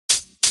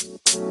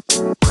Hey,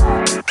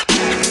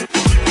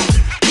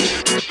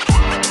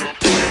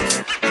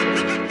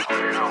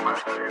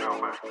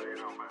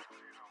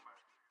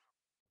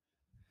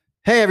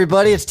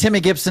 everybody, it's Timmy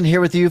Gibson here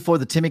with you for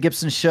the Timmy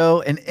Gibson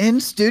Show. And in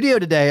studio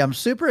today, I'm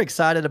super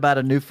excited about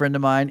a new friend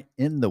of mine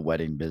in the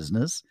wedding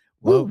business.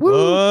 Woo,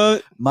 woo.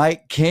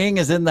 Mike King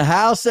is in the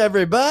house,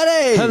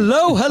 everybody.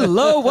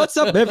 Hello. What's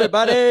up,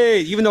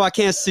 everybody? Even though I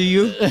can't see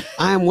you,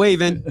 I am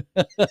waving.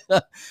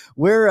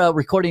 We're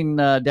recording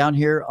down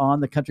here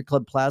on the Country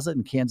Club Plaza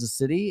in Kansas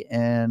City,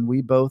 and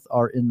we both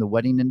are in the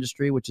wedding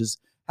industry, which is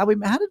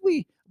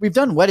we've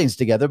done weddings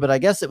together, but I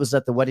guess it was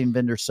at the Wedding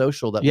Vendor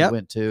Social that we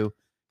went to.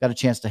 Got a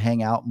chance to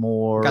hang out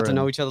more. Got to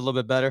know each other a little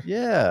bit better.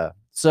 Yeah.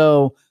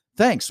 So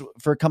thanks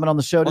for coming on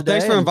the show today.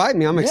 Thanks for inviting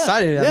me. I'm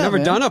excited. I've never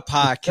done a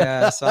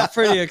podcast, so I'm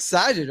pretty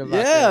excited about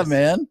this. Yeah,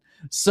 man.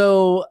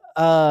 So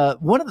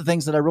one of the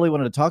things that I really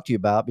wanted to talk to you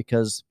about,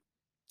 because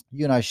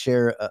you and I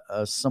share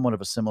a somewhat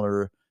of a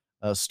similar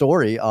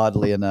story,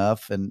 oddly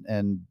enough,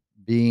 and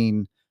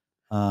being,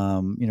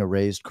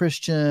 raised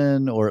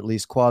Christian, or at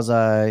least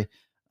quasi,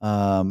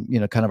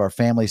 kind of our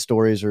family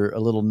stories are a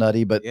little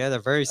nutty, but yeah, they're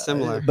very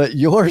similar. But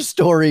your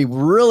story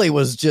really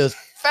was just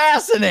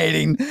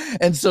fascinating.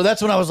 And so that's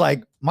when I was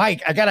like,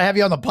 Mike, I got to have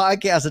you on the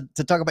podcast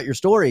to talk about your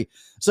story.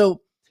 So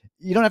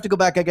you don't have to go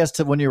back, I guess,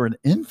 to when you were an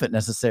infant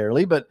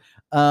necessarily, but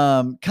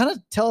kind of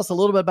tell us a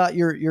little bit about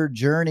your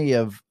journey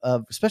of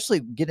especially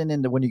getting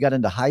into when you got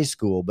into high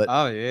school, but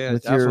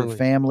with your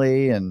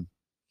family. And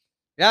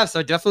yeah,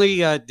 so definitely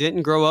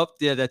didn't grow up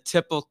the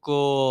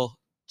typical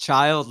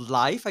child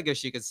life, I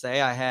guess you could say.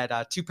 I had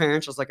two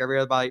parents, just like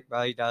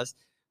everybody does.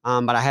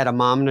 But I had a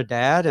mom and a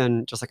dad,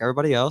 and just like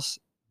everybody else.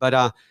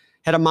 But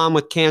had a mom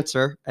with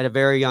cancer at a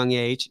very young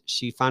age.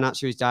 She found out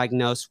she was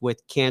diagnosed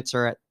with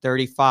cancer at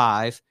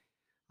 35.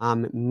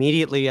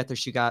 Immediately after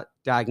she got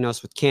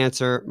diagnosed with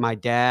cancer, my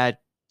dad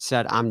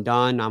said, I'm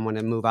done. I'm going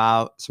to move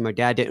out. So my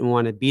dad didn't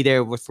want to be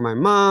there for my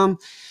mom.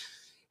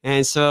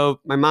 And so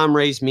my mom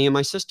raised me and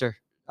my sister.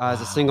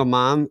 As a single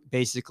mom,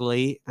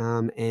 basically.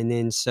 And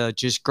then so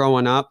just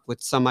growing up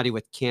with somebody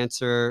with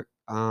cancer,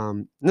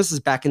 and this is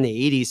back in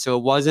the 80s, so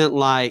it wasn't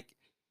like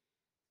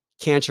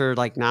cancer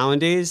like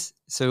nowadays.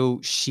 So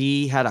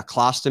she had a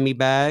colostomy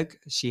bag.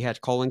 She had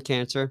colon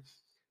cancer.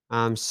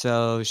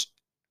 So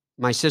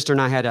my sister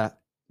and I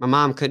my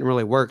mom couldn't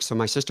really work, so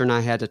my sister and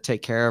I had to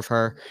take care of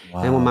her.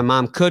 Wow. And when my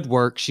mom could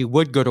work, she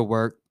would go to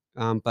work,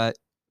 but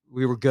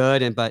we were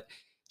good. But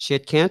she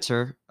had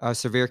cancer,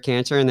 severe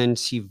cancer, and then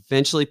she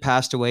eventually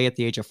passed away at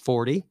the age of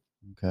 40.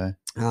 Okay.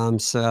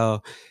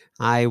 So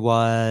I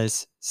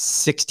was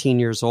 16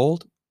 years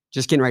old,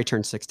 just getting ready to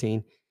turn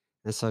 16.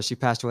 And so she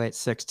passed away at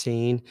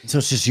 16. So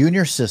it's just you and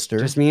your sister.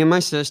 Just me and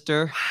my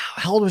sister. Wow.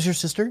 How old was your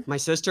sister? My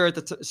sister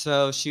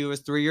so she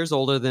was 3 years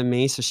older than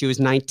me. So she was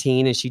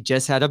 19 and she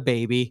just had a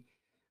baby.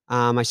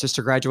 My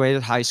sister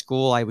graduated high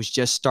school. I was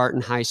just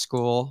starting high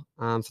school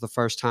for the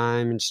first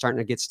time and starting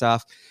to get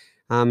stuff.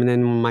 And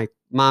then when my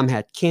mom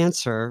had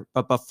cancer,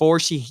 but before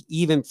she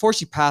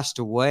passed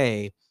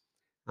away,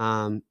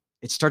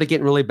 it started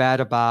getting really bad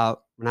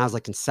about when I was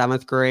like in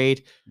 7th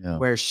grade,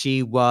 where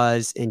she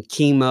was in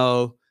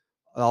chemo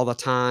all the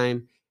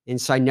time.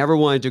 And so I never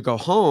wanted to go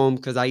home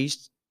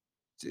because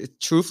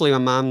truthfully, my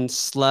mom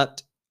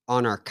slept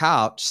on our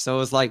couch. So it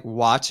was like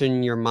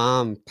watching your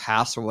mom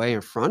pass away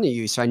in front of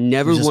you. So I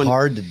never wanted.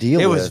 Hard to deal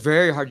with. It was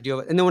very hard to deal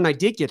with. And then when I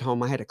did get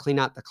home, I had to clean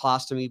out the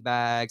colostomy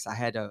bags. I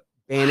had to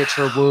bandage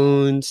her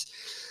wounds.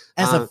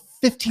 As a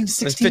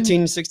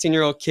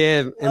 16-year-old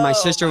kid. And my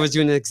sister was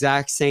doing the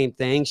exact same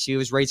thing. She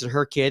was raising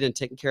her kid and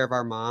taking care of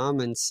our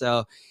mom. And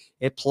so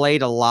it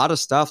played a lot of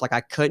stuff. Like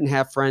I couldn't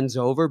have friends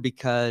over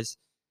because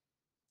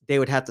they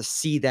would have to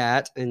see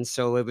that. And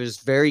so it was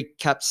very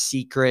kept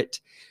secret.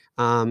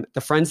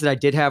 The friends that I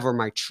did have were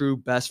my true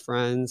best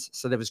friends.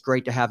 So that was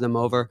great to have them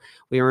over.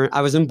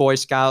 I was in Boy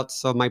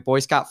Scouts. So my Boy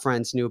Scout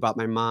friends knew about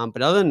my mom.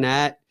 But other than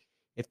that,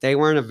 if they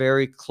weren't a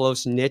very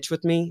close niche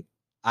with me,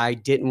 I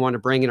didn't want to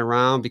bring it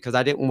around because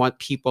I didn't want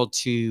people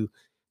to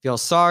feel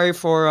sorry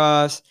for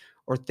us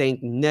or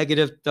think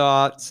negative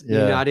thoughts.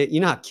 Yeah.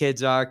 You know how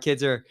kids are.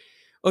 Kids are,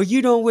 oh,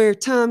 you don't wear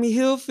Tommy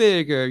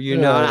Hilfiger,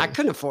 and I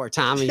couldn't afford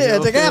Tommy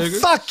Hilfiger.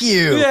 It's like, fuck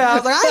you. Yeah, I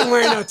was like, I ain't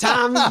wearing no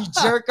Tommy, you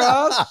jerk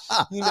off.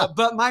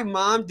 But my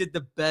mom did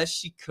the best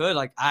she could.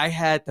 Like I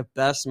had the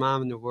best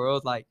mom in the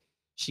world. Like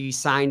she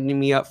signed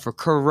me up for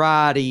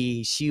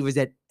karate. She was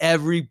at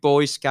every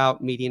Boy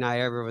Scout meeting I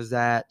ever was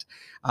at.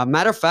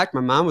 Matter of fact,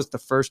 my mom was the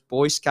first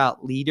Boy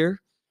Scout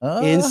leader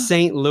in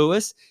St.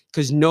 Louis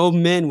because no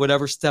men would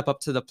ever step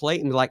up to the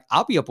plate and be like,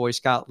 I'll be a Boy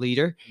Scout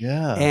leader.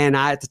 Yeah. And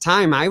at the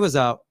time, I was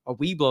a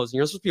Weeblo.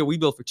 You're supposed to be a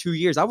Weeblo for 2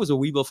 years. I was a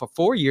Weeblo for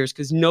 4 years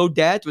because no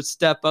dad would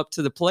step up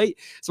to the plate.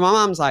 So my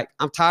mom's like,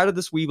 I'm tired of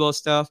this Weeblo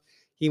stuff.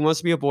 He wants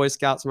to be a Boy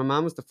Scout. So my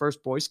mom was the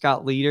first Boy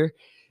Scout leader.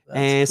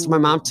 So my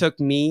mom took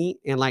me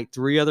and like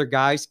 3 other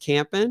guys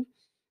camping.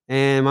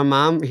 And my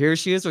mom, here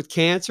she is with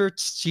cancer.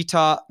 She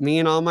taught me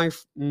and all my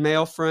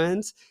male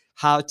friends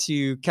how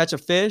to catch a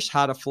fish,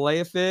 how to fillet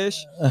a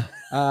fish.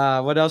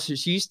 What else?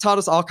 She's taught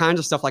us all kinds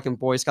of stuff like in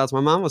Boy Scouts. My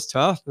mom was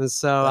tough. And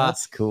so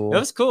That's cool. It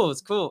was cool. It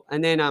was cool.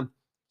 And then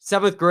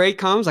 7th grade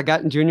comes, I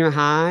got in junior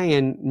high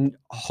and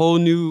a whole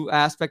new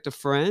aspect of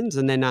friends.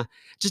 And then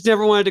just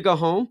never wanted to go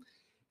home.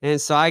 And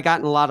so I got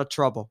in a lot of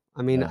trouble.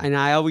 I mean, and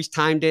I always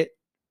timed it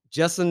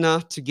just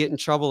enough to get in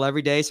trouble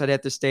every day. So I'd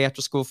have to stay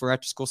after school for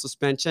after school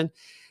suspension.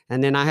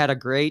 And then I had a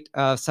great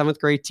 7th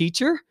grade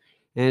teacher,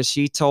 and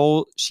she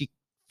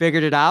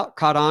figured it out,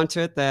 caught on to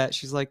it, that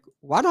she's like,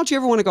 why don't you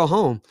ever want to go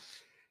home?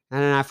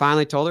 And then I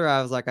finally told her,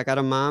 I was like, I got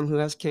a mom who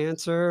has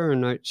cancer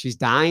and she's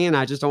dying.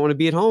 I just don't want to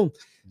be at home.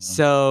 Yeah.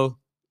 So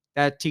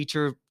that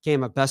teacher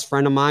became a best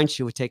friend of mine.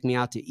 She would take me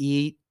out to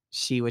eat.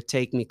 She would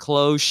take me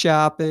clothes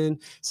shopping.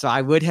 So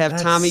I would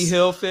have Tommy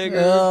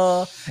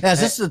Hilfiger.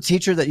 Is this the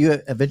teacher that you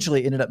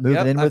eventually ended up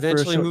moving in with?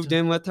 Eventually moved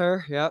in with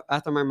her. Yep.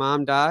 After my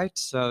mom died.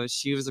 So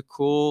she was a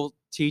cool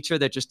teacher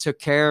that just took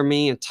care of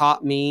me and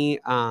taught me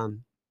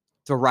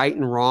the right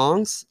and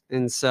wrongs.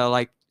 And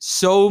so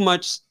so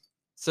much.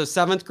 So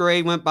 7th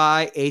grade went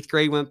by, 8th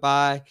grade went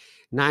by,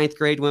 9th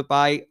grade went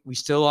by. We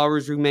still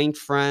always remained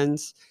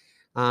friends.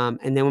 And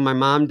then when my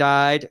mom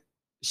died,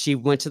 she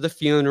went to the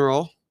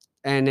funeral.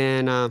 And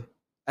then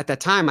at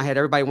that time, I had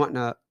everybody want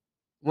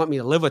me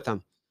to live with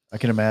them. I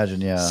can imagine,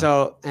 yeah.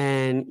 So,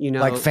 and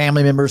like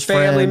family members,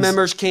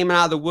 friends. Came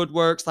out of the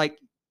woodworks, like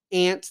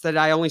aunts that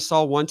I only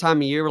saw one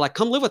time a year were like,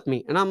 come live with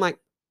me. And I'm like,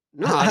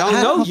 no, I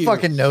don't know you.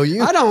 Fucking know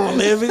you. I don't want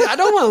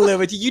to live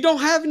with you. You don't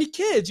have any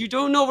kids. You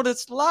don't know what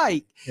it's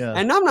like. Yeah.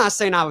 And I'm not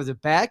saying I was a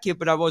bad kid,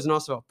 but I wasn't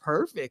also a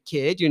perfect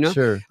kid,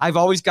 Sure. I've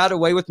always got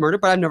away with murder,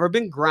 but I've never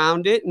been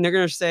grounded. And they're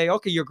going to say,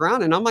 okay, you're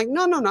grounded. And I'm like,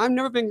 no, I've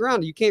never been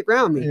grounded. You can't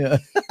ground me. Yeah.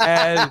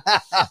 And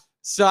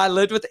so I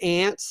lived with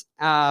aunts.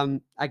 I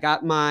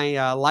got my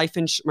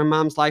my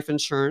mom's life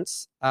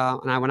insurance,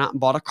 and I went out and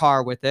bought a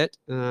car with it.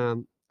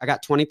 I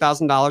got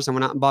 $20,000. I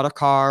went out and bought a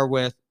car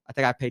with, I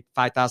think I paid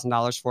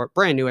 $5,000 for it,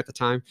 brand new at the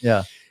time.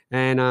 Yeah.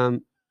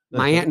 And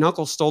my aunt and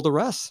uncle stole the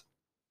rest.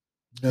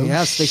 No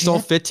yes, shit. They stole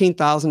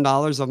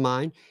 $15,000 of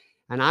mine.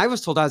 And I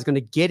was told I was going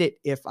to get it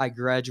if I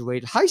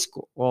graduated high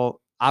school.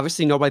 Well,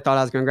 obviously nobody thought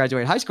I was going to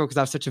graduate high school because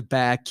I was such a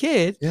bad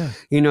kid. Yeah.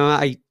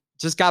 I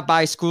just got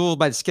by school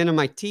by the skin of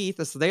my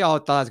teeth. So they all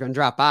thought I was going to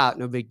drop out.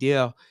 No big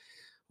deal.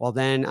 Well,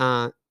 then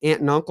aunt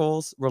and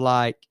uncles were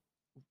like,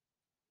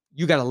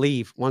 you got to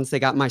leave once they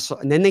got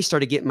and then they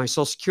started getting my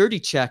Social Security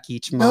check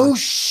each month. No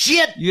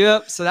shit.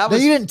 Yep. So that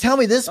was, you didn't tell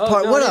me this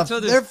part. No, what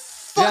they're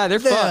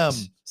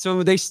fucked.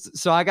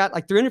 So I got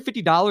like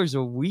 $350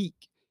 a week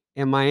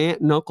and my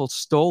aunt and uncle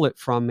stole it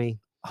from me.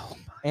 Oh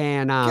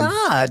my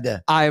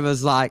God. I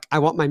was like, I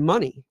want my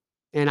money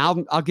and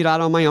I'll get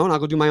out on my own. I'll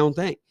go do my own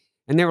thing.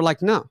 And they were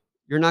like, no,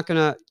 you're not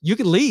you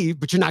can leave,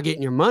 but you're not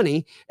getting your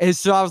money. And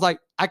so I was like,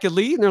 I could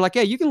leave. And they're like,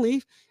 yeah, you can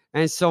leave.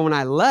 And so when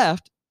I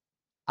left,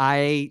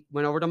 I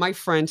went over to my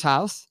friend's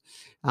house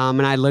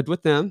and I lived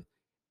with them.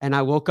 And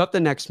I woke up the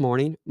next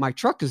morning. My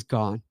truck is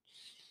gone.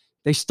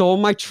 They stole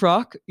my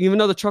truck, even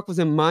though the truck was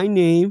in my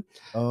name.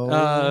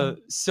 Oh.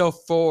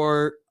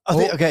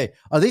 Okay.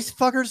 Are these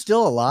fuckers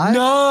still alive?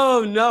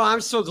 No. I'm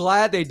so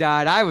glad they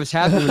died. I was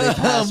happy when they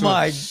passed away. Oh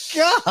my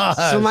God.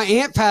 So my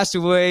aunt passed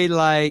away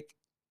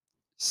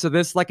so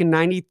this in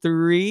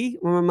 93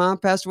 when my mom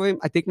passed away.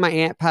 I think my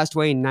aunt passed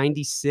away in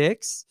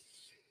 96.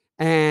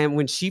 And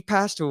when she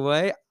passed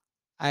away,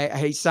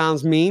 it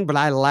sounds mean, but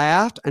I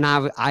laughed and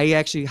I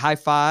actually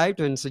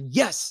high-fived and said,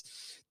 yes,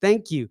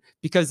 thank you,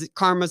 because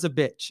karma's a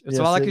bitch. That's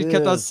all I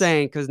kept on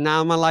saying, because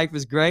now my life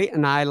is great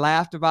and I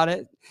laughed about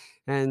it.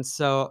 And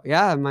so,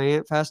 yeah, my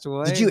aunt passed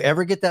away. Did you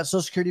ever get that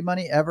Social Security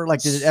money ever?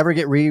 Did it ever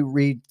get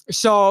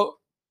So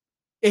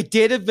it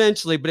did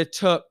eventually, but it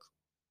took,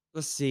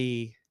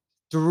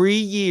 3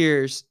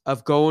 years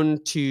of going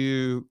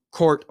to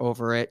court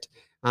over it.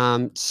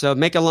 So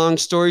make a long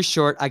story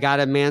short, I got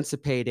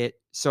emancipated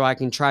so I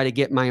can try to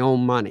get my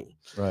own money.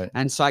 Right.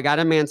 And so I got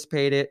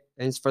emancipated.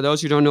 And for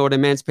those who don't know what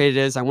emancipated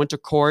is, I went to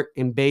court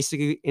and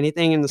basically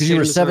anything in the state you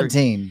were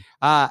 17.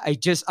 I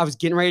was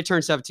getting ready to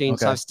turn 17. Okay.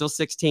 So I was still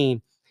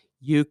 16.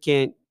 You're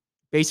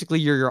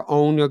your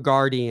own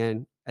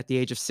guardian at the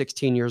age of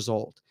 16 years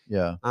old.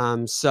 Yeah.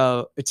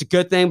 So it's a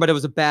good thing, but it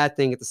was a bad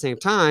thing at the same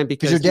time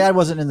because your dad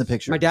wasn't in the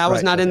picture. My dad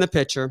was not in the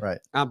picture. Right.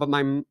 But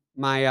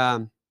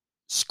my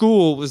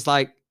school was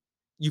like,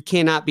 you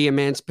cannot be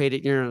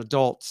emancipated. You're an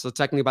adult. So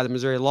technically by the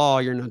Missouri law,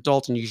 you're an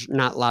adult and you're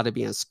not allowed to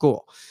be in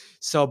school.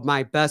 So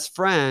my best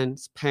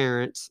friend's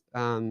parents,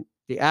 the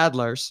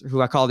Adlers,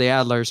 who I call the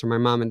Adlers, or my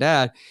mom and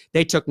dad,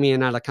 they took me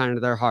in out of kind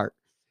of their heart.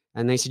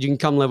 And they said, you can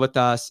come live with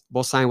us.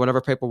 We'll sign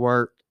whatever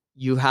paperwork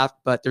you have,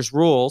 but there's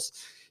rules.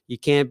 You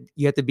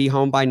have to be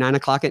home by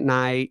 9:00 at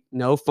night.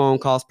 No phone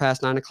calls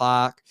past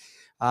 9:00.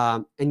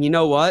 And you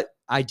know what?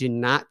 I did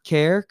not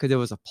care because it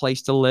was a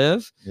place to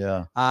live.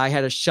 Yeah. I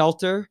had a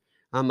shelter.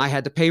 I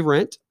had to pay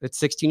rent at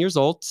 16 years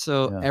old.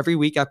 So every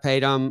week I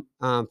paid them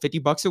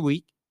 $50 a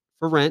week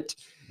for rent.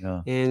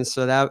 Yeah. And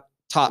so that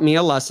taught me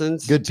a lesson.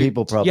 Good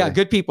people, probably. Yeah,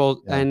 good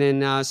people. Yeah. And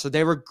then, so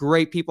they were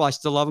great people. I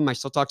still love them. I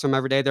still talk to them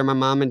every day. They're my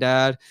mom and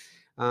dad.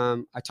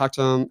 I talk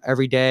to them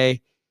every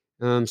day.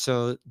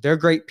 So they're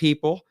great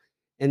people.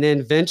 And then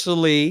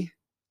eventually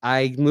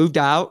I moved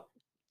out,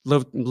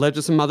 lived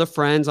with some other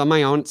friends on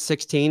my own at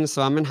 16.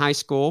 So I'm in high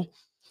school.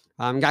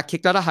 Got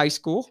kicked out of high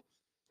school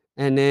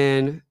and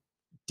then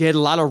did a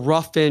lot of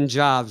rough-in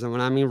jobs. And when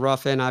I mean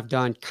rough-in, I've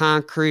done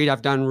concrete,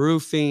 I've done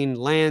roofing,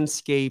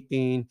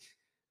 landscaping,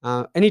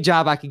 any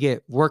job I could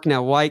get, working at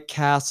White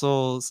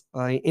Castles,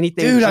 anything.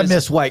 Dude, I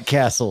miss White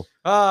Castle.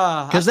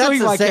 Because that's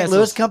a St.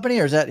 Louis company,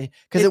 or is that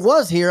because it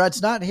was here?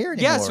 It's not here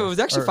anymore. Yeah, so it was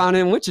actually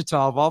founded in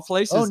Wichita, of all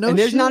places. Oh, no and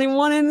there's shit. not even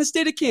one in the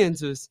state of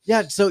Kansas.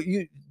 Yeah, so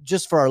you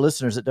just for our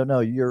listeners that don't know,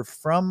 you're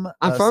from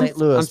I'm from St.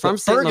 Louis. I'm from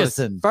St.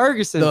 Ferguson. Louis.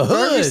 Ferguson, The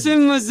hood.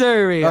 Ferguson,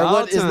 Missouri. Or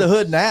what is the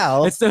hood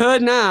now? It's the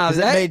hood now. 'Cause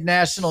it made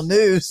national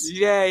news.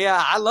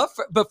 Yeah. I love,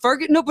 but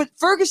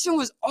Ferguson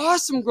was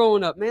awesome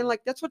growing up, man.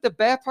 Like that's what the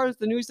bad part of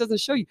the news doesn't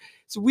show you.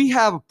 So we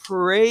have a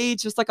parade,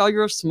 just like all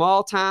your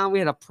small town. We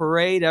had a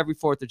parade every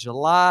 4th of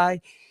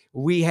July.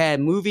 We had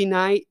movie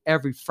night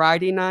every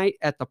Friday night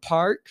at the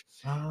park.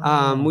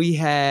 We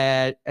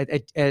had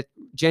at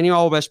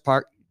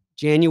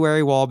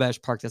January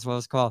Wabash Park. That's what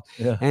it's called.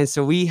 Yeah. And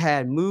so we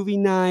had movie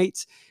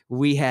nights.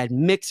 We had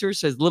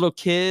mixers as little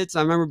kids.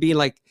 I remember being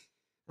like,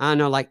 I don't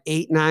know, like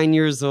 8, 9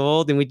 years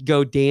old, and we'd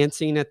go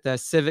dancing at the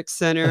Civic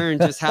Center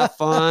and just have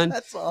fun.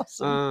 That's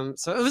awesome.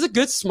 So it was a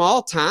good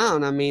small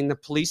town. I mean, the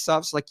police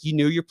officers, like you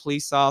knew your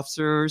police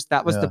officers.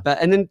 That was the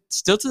best. And then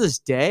still to this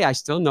day, I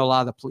still know a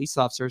lot of the police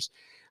officers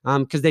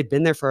because they've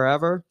been there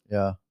forever.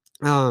 Yeah.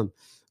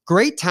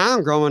 Great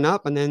town growing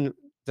up. And then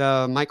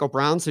the Michael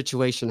Brown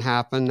situation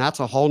happened. That's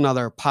a whole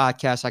nother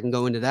podcast. I can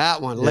go into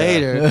that one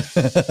later.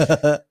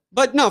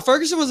 But no,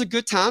 Ferguson was a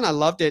good town. I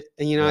loved it.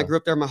 And, I grew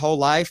up there my whole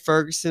life.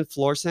 Ferguson,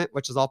 Florissant,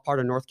 which is all part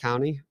of North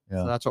County. Yeah.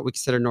 So that's what we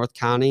consider North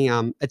County.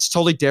 It's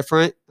totally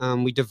different.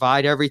 We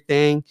divide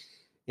everything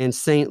in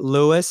St.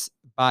 Louis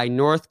by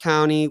North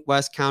County,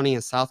 West County,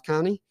 and South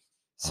County.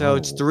 So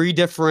it's 3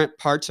 different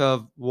parts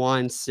of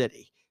one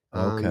city.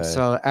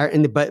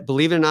 Okay. But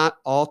believe it or not,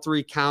 all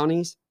 3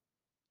 counties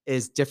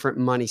is different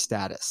money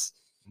status.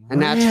 And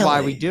that's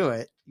why we do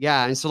it.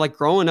 Yeah. And so like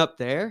growing up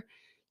there,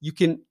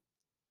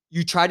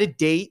 you try to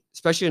date,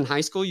 especially in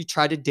high school, you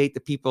try to date the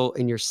people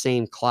in your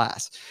same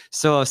class.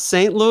 So a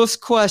St. Louis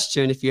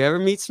question, if you ever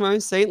meet someone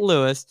in St.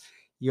 Louis,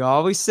 you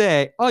always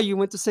say, oh, you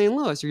went to St.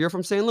 Louis or you're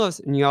from St. Louis.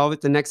 And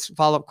the next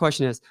follow-up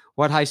question is,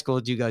 what high school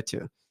did you go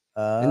to?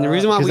 And the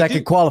reason why that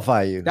could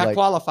qualify you. That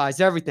qualifies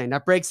everything.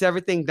 That breaks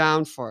everything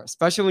down for us,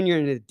 especially when you're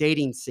in a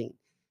dating scene.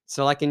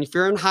 So like, and if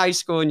you're in high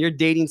school and you're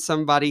dating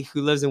somebody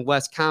who lives in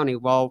West County,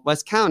 well,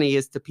 West County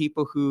is the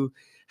people who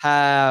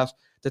have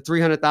the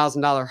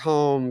 $300,000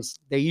 homes.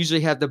 They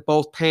usually have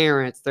both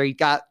parents. They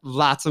got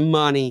lots of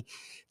money.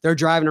 They're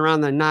driving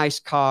around the nice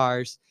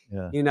cars.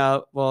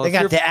 Yeah. Well, they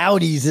got the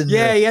Audis and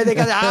they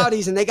got the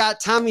Audis and they got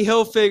Tommy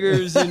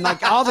Hilfigers and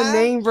like all the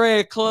name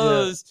brand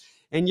clothes.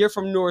 Yeah. And you're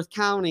from North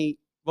County.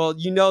 Well,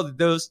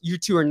 that you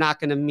two are not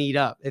going to meet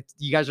up.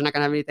 You guys are not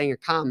going to have anything in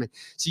common.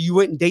 So you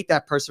wouldn't date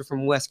that person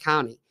from West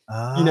County.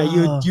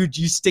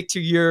 You stick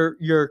to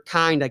your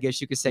kind, I guess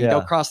you could say.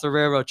 Don't cross the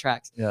railroad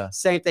tracks. Yeah.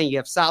 Same thing. You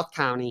have South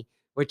County,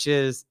 which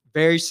is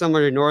very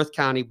similar to North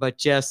County, but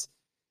just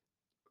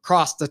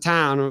across the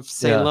town of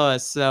St.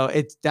 Louis. So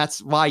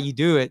that's why you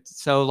do it.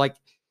 So like,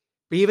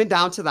 but even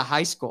down to the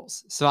high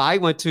schools. So I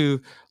went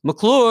to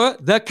McClure,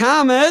 the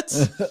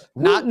Comets,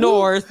 not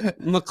North,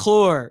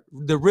 McClure,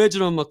 the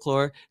original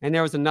McClure. And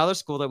there was another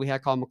school that we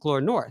had called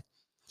McClure North.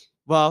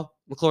 Well,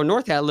 McClure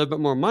North had a little bit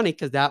more money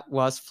because that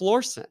was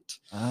Florissant.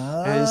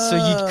 And so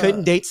you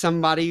couldn't date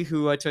somebody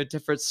who went to a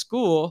different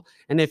school.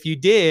 And if you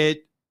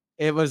did,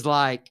 it was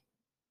like,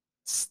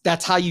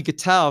 that's how you could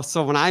tell.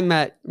 So when I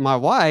met my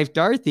wife,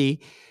 Dorothy,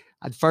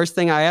 the first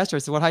thing I asked her, I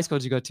said, what high school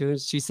did you go to? And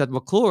she said,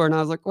 McClure. And I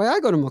was like, well, I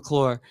go to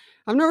McClure.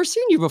 I've never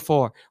seen you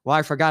before. Well,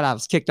 I forgot I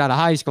was kicked out of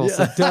high school.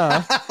 So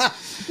duh.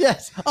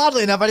 Yes.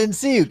 Oddly enough, I didn't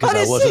see you because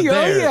I wasn't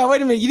there. Oh, yeah.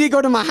 Wait a minute. You didn't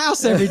go to my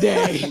house every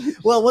day.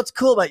 Well, what's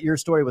cool about your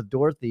story with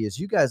Dorothy is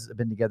you guys have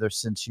been together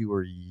since you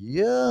were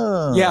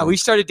young. Yeah. We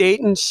started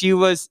dating. She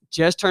was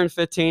just turned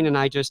 15 and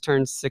I just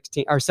turned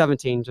 16 or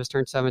 17, just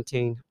turned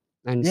 17.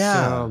 And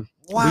so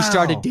we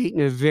started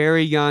dating at a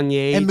very young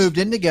age. And moved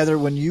in together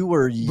when you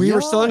were young. We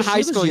were still in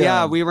high school.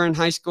 Yeah, we were in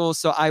high school.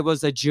 So I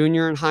was a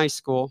junior in high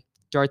school.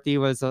 Dorothy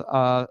was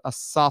a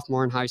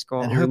sophomore in high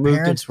school. And her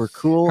parents were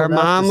cool. Her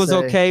mom was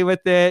okay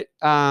with it.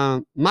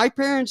 My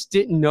parents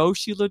didn't know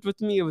she lived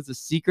with me. It was a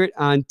secret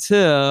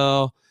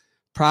until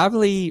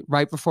probably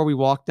right before we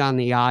walked down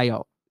the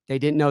aisle. They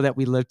didn't know that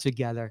we lived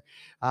together.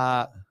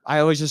 I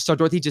always just told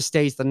Dorothy just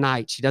stays the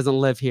night. She doesn't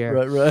live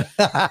here.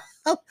 Right.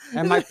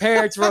 And my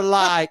parents were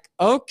like,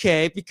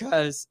 okay,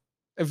 because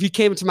if you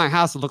came into my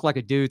house, it looked like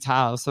a dude's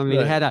house. I mean,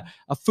 it had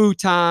a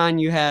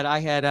futon. I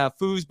had a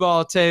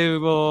foosball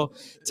table,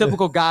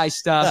 typical guy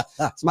stuff.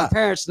 So my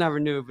parents never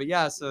knew. But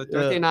yeah, so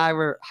Dorothy and I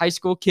were high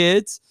school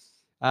kids.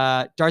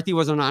 Dorothy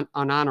was on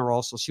honor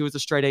roll, so she was a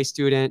straight A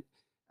student.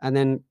 And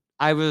then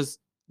I was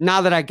now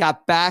that I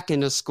got back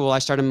into school, I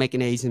started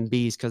making A's and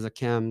B's because of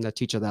Kim, the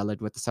teacher that I lived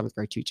with, the 7th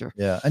grade teacher.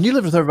 Yeah. And you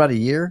lived with her about a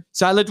year?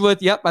 So I lived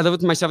with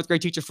my 7th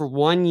grade teacher for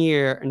 1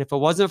 year. And if it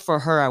wasn't for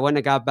her, I wouldn't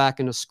have got back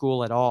into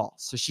school at all.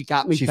 So she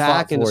got me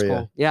back into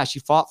school. Yeah, she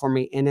fought for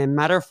me. And then,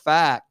 matter of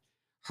fact,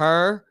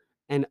 her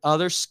and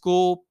other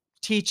school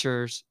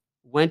teachers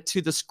went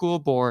to the school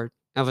board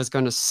and was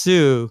going to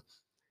sue.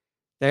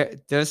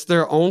 That's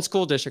their own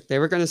school district. They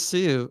were going to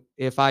sue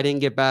if I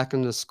didn't get back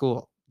into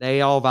school.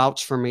 They all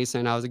vouched for me,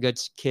 saying I was a good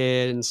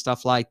kid and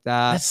stuff like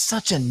that. That's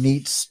such a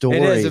neat story.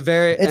 It is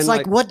It's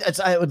like what?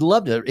 I would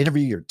love to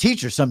interview your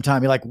teacher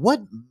sometime. You're like,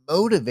 what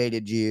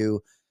motivated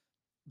you?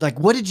 Like,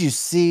 what did you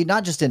see?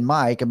 Not just in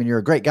Mike. I mean, you're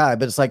a great guy,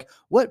 but it's like,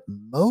 what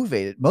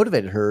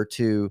motivated her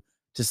to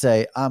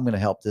say, I'm going to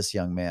help this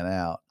young man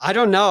out? I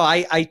don't know.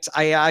 I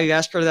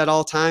ask her that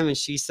all the time, and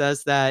she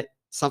says that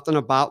something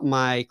about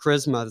my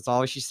charisma. That's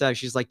all she says.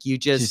 She's like,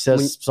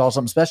 saw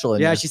something special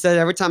in you. She said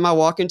every time I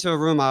walk into a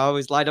room, I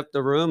always light up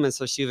the room. And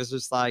so she was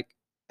just like,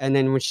 and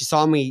then when she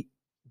saw me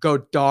go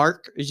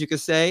dark, as you could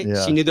say,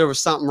 she knew there was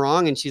something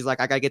wrong. And she's like,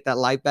 I got to get that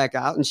light back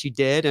out. And she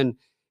did. And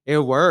it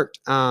worked.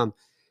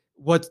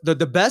 What the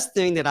best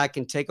thing that I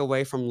can take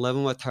away from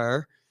living with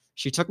her,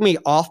 she took me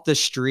off the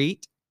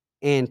street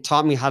and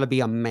taught me how to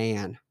be a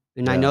man.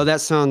 And I know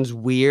that sounds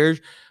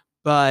weird,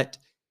 but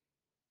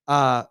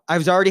I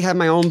was already had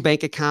my own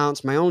bank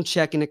accounts, my own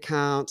checking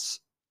accounts.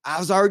 I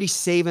was already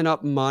saving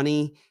up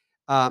money.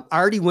 I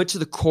already went to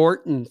the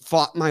court and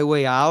fought my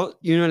way out.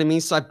 You know what I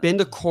mean? So I've been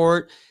to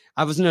court.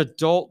 I was an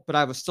adult, but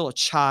I was still a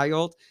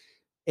child.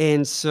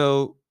 And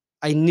so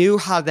I knew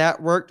how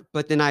that worked,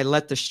 but then I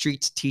let the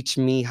streets teach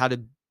me how to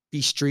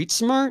be street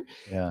smart.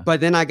 Yeah.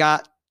 But then I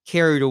got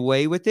carried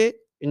away with it.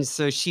 And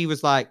so she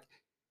was like,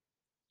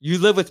 you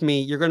live with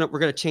me, we're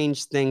going to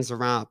change things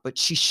around. But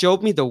she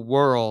showed me the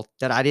world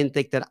that I didn't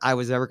think that I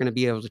was ever going to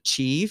be able to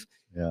achieve.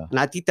 Yeah. And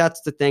I think that's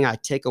the thing I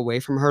take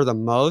away from her the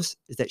most,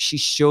 is that she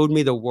showed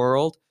me the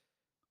world.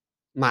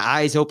 My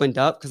eyes opened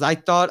up, because I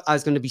thought I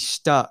was going to be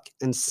stuck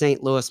in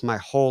St. Louis my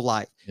whole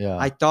life. Yeah.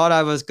 I thought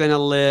I was going to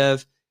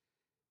live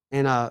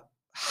in a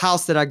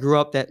house that I grew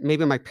up that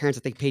maybe my parents,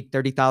 I think, paid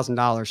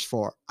 $30,000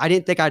 for. I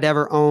didn't think I'd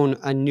ever own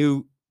a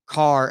new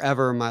car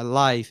ever in my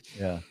life.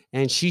 Yeah.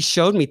 And she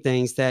showed me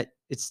things that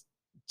it's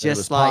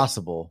just like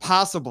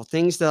possible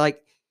things that,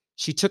 like,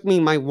 she took me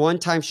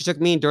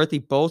and Dorothy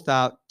both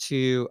out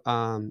to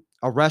a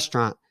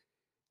restaurant.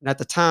 And at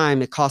the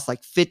time it cost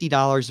like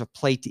 $50 a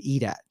plate to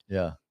eat at.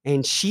 Yeah.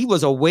 And she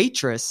was a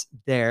waitress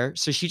there.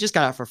 So she just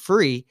got it for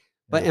free.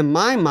 But in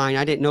my mind,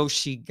 I didn't know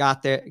she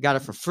got it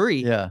for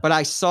free. Yeah. But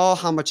I saw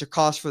how much it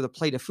cost for the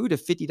plate of food,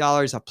 of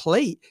 $50 a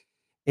plate.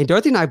 And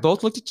Dorothy and I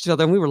both looked at each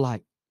other and we were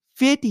like,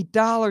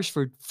 $50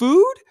 for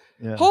food?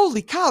 Yeah.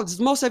 Holy cow, this is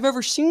the most I've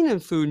ever seen in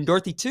food. And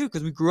Dorothy too,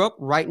 because we grew up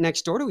right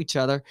next door to each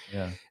other.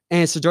 Yeah.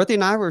 And so Dorothy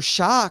and I were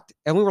shocked,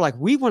 and we were like,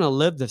 we want to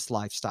live this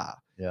lifestyle.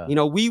 Yeah. You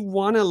know, we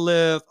want to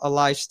live a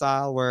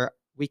lifestyle where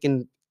we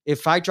can,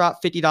 if I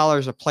drop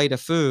 $50 a plate of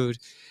food,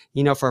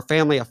 you know, for a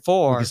family of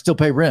 4, you can still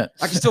pay rent.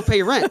 I can still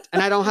pay rent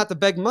and I don't have to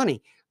beg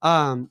money.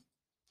 And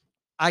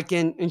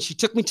she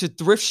took me to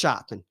thrift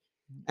shopping.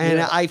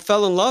 And I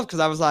fell in love, because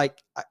I was like,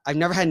 I've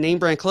never had name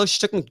brand clothes. She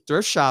took me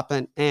thrift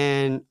shopping,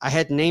 and I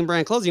had name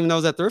brand clothes, even though I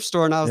was at thrift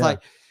store. And I was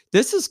like,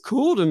 this is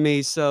cool to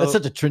me. So that's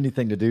such a trendy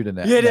thing to do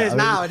today. Yeah, it is.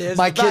 Now it is.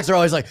 My kids are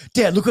always like,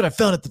 Dad, look what I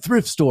found at the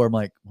thrift store. I'm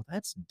like, well,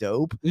 that's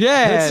dope.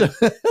 Yeah.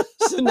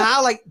 So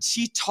now, like,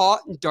 she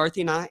taught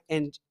Dorothy and I,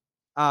 and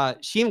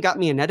she even got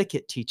me an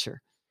etiquette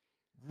teacher.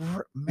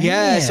 Man.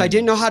 Yes. I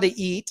didn't know how to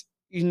eat.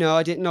 You know,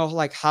 I didn't know,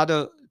 like, how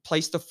to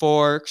place the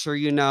forks, or,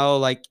 you know,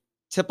 like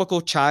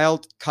typical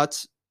child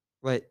cuts,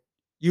 what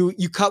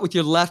you cut with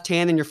your left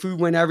hand and your food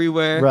went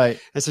everywhere. Right.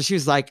 And so she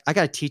was like, I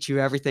got to teach you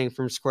everything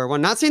from square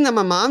one. Not saying that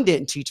my mom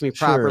didn't teach me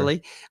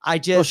properly.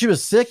 Well, she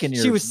was sick, and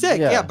she was sick.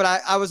 Yeah.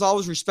 But I was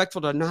always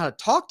respectful to know how to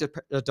talk to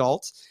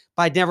adults,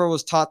 but I never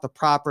was taught the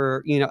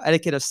proper, you know,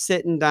 etiquette of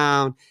sitting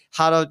down,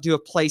 how to do a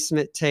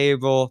placement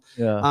table,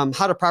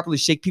 how to properly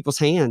shake people's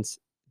hands.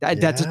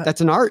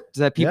 That's an art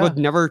that people would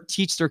never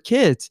teach their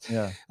kids.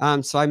 Yeah.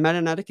 So I met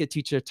an etiquette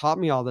teacher that taught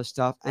me all this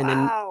stuff. And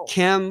then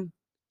Kim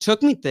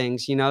took me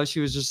things, you know, she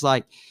was just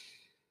like,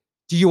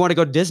 do you want to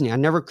go to Disney? I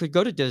never could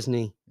go to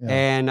Disney. Yeah.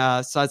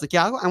 And so I was like,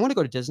 yeah, I want to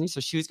go to Disney. So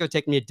she was going to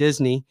take me to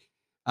Disney,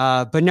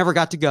 but never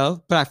got to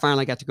go. But I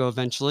finally got to go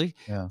eventually.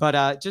 Yeah.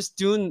 But just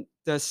doing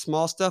the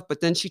small stuff. But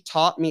then she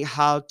taught me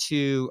how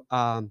to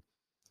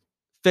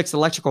fix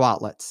electrical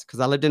outlets, because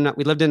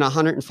we lived in a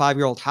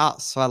 105-year-old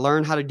house. So I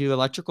learned how to do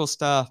electrical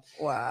stuff.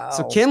 Wow.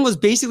 So Kim was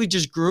basically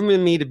just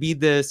grooming me to be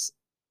this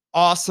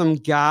awesome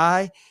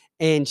guy.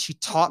 And she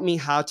taught me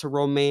how to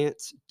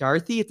romance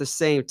Dorothy at the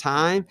same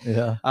time.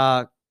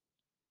 Yeah.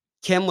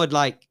 Kim would,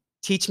 like,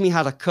 teach me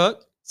how to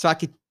cook so I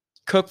could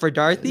cook for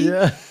Dorothy.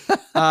 Yeah.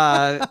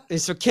 And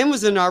so Kim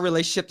was in our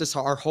relationship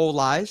our whole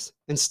lives.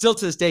 And still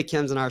to this day,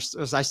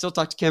 I still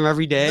talk to Kim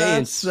every day.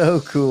 That's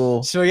so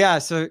cool. So yeah,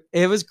 so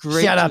it was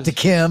great. Shout out to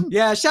Kim.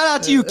 Yeah, shout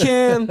out to you,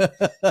 Kim.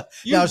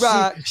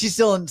 She's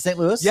still in St.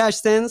 Louis? Yeah, she's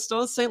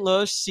still in St.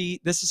 Louis.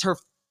 This is her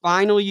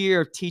final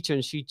year of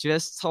teaching. She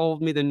just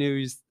told me the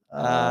news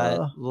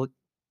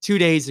 2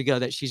 days ago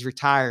that she's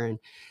retiring.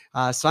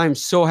 So I'm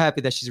so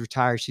happy that she's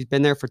retired. She's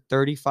been there for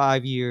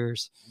 35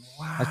 years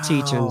of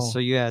teaching. So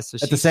yeah, so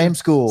at the same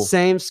school.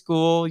 Same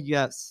school,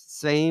 yes,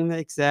 same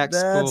exact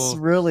school. That's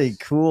really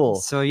cool.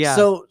 So yeah.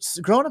 So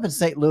growing up in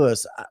St.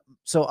 Louis,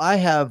 so I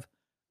have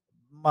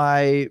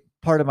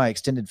part of my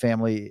extended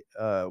family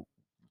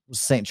was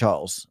St.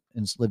 Charles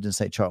and lived in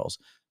St. Charles.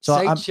 So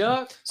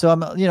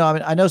I'm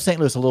I know St.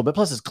 Louis a little bit.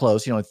 Plus, it's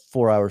close.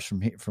 4 hours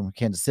from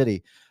Kansas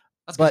City.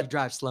 But you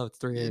drive slow.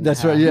 3.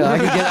 That's right. Yeah,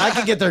 I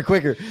could get there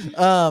quicker.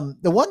 The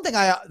one thing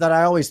that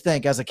I always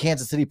think as a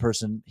Kansas City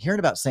person, hearing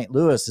about St.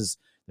 Louis is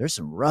there's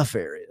some rough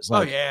areas.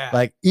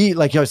 Like you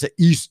always say,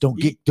 East. Don't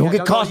get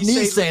caught in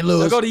East St.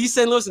 Louis. Don't go to East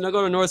St. Louis and don't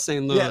go to North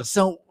St. Louis. Yeah.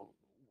 So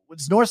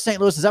it's North St.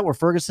 Louis. Is that where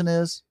Ferguson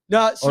is?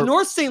 No. So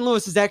North St.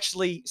 Louis is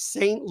actually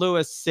St.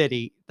 Louis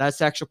City.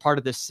 That's actually part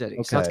of this city.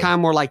 Okay. So it's kind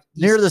of more like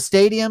near the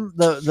stadium.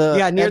 Near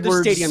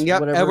Edwards, the stadium. Yep,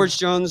 whatever. Edwards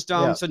Jones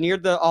Dome. Yeah. So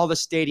near all the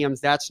stadiums,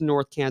 that's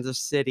North Kansas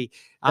City.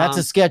 That's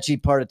a sketchy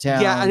part of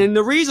town. Yeah, and then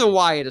the reason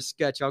why it is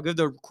sketchy, I'll give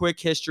the quick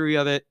history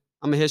of it.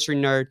 I'm a history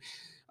nerd.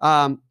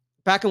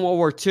 Back in World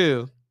War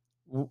II,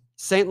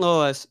 St.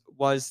 Louis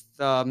was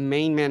the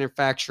main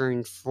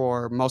manufacturing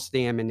for most of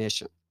the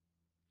ammunition.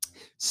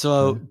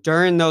 So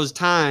during those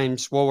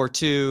times, World War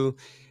II,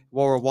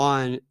 World War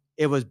I,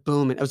 it was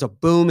booming. It was a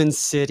booming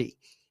city.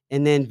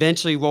 And then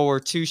eventually World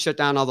War II shut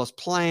down all those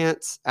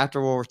plants. After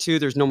World War II,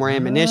 there's no more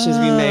ammunition to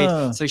be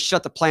made. So they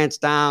shut the plants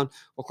down.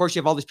 Of course, you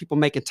have all these people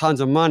making tons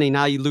of money.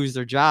 Now you lose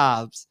their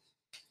jobs.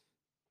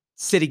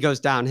 City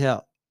goes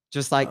downhill,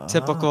 just like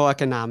typical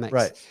economics.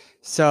 Right.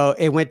 So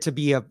it went to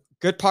be a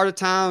good part of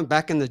town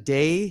back in the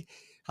day,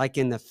 like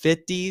in the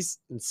 50s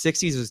and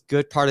 60s was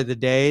good part of the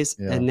days.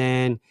 Yeah. And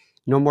then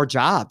no more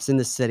jobs in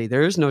the city.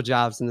 There is no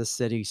jobs in the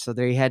city. So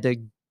they had to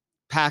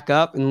pack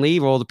up and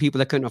leave. All the people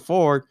that couldn't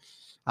afford,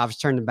 I was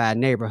turned to bad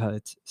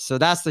neighborhoods. So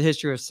that's the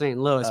history of St.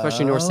 Louis,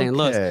 especially North St.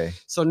 Louis.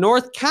 So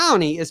North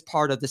County is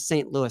part of the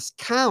St. Louis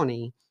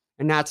County.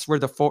 And that's where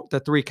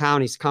the 3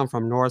 counties come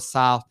from, north,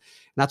 south.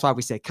 And that's why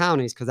we say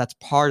counties, because that's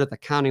part of the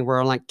county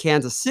where, like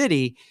Kansas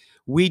City,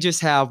 we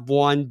just have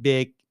one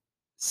big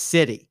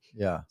city.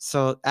 Yeah.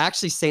 So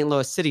actually St.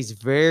 Louis City is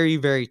very,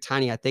 very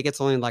tiny. I think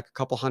it's only like a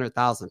couple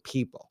 100,000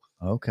 people.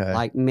 Okay.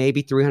 Like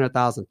maybe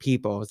 300,000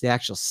 people is the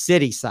actual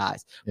city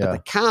size. But the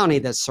county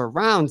that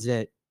surrounds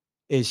it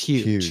is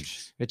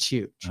huge. It's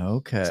huge.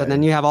 Okay. So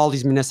then you have all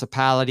these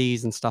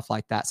municipalities and stuff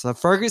like that. So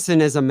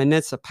Ferguson is a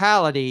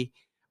municipality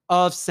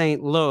of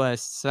St.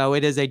 Louis. So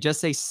it is a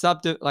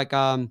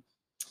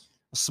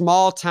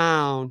small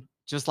town,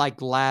 just like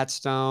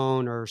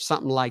Gladstone or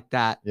something like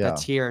that. Yeah.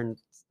 That's here in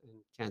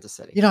Kansas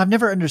City. I've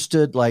never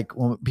understood, like,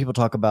 when people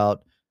talk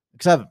about,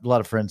 because I have a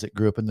lot of friends that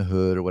grew up in the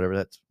hood or whatever,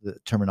 that's the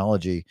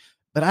terminology,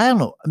 but I don't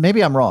know,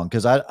 maybe I'm wrong,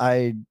 because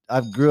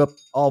I've grew up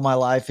all my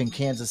life in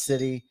Kansas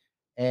City,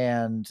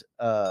 and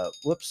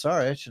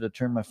sorry, I should have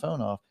turned my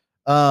phone off.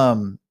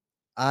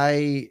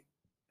 I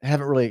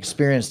haven't really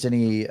experienced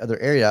any other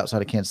area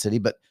outside of Kansas City,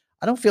 but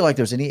I don't feel like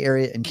there's any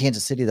area in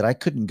Kansas City that I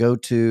couldn't go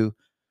to,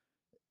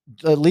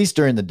 at least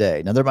during the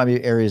day. Now, there might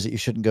be areas that you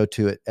shouldn't go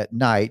to at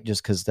night,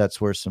 just because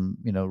that's where some,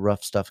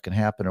 rough stuff can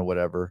happen or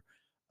whatever.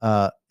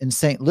 In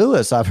St.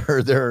 Louis, I've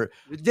heard you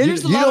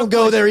don't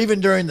go there even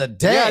during the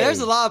day. Yeah,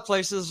 there's a lot of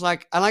places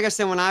like I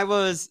said, when I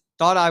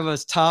thought I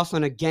was tough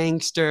and a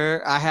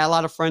gangster, I had a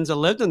lot of friends that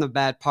lived in the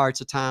bad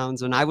parts of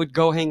towns, and I would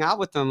go hang out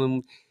with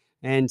them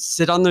and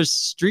sit on the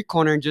street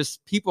corner and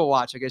just people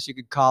watch, I guess you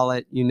could call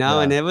it,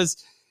 Yeah. And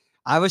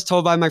I was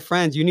told by my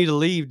friends, you need to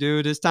leave,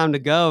 dude. It's time to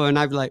go. And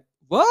I'd be like,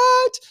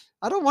 what?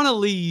 I don't want to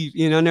leave,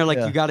 and they're like,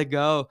 you got to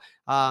go.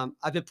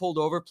 I've been pulled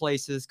over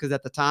places because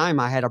at the time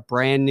I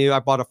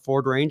bought a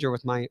Ford Ranger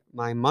with my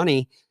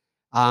money.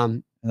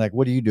 And like,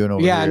 what are you doing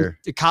over here? And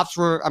the cops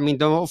were,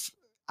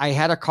 I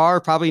had a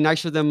car probably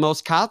nicer than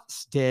most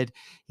cops did,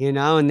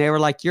 and they were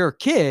like, you're a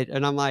kid.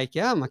 And I'm like,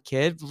 yeah, I'm a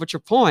kid. But what's your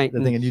point?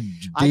 They're thinking you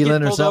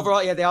dealing or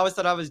something? They always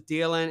thought I was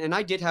dealing. And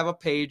I did have a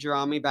pager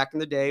on me back in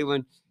the day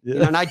when,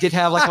 and I did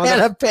have like I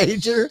had a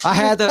pager. I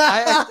had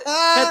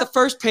the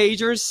first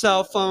pager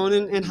cell phone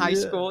in high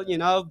school,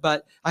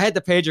 but I had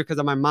the pager because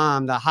of my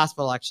mom. The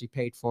hospital actually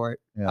paid for it.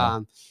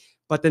 Yeah.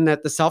 But then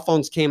that the cell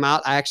phones came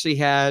out, I actually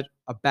had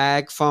a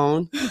bag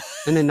phone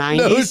in the 90s.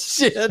 No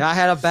shit. I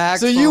had a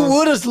bag phone. So you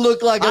would have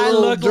looked like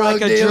a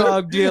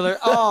drug dealer.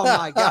 Oh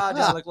my God,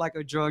 I looked like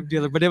a drug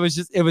dealer. But it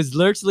was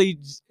literally,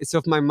 so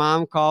if my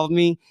mom called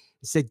me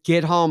and said,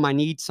 get home, I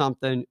need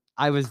something,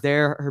 I was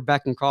there, her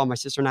beck and call. My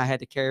sister and I had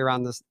to carry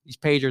around these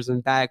pagers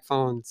and bag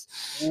phones.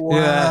 Wow.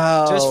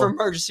 Yeah, just for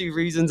emergency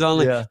reasons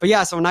only. Yeah. But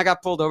yeah, so when I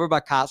got pulled over by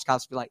cops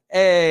would be like,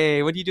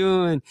 hey, what are you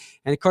doing?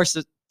 And of course,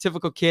 the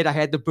typical kid, I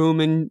had the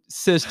booming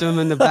system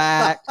in the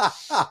back.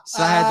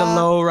 So I had the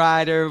low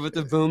rider with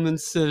the booming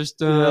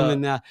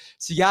system. Yeah.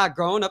 And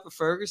growing up in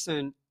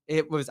Ferguson,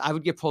 I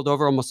would get pulled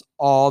over almost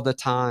all the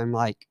time.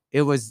 Like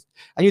I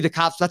knew the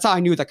cops. That's how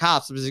I knew the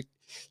cops. It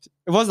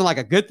wasn't like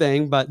a good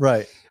thing, but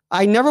right.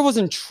 I never was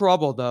in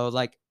trouble though.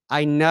 Like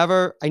I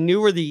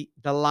knew where the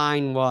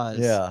line was.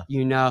 Yeah.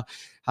 You know,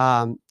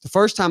 the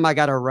first time I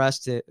got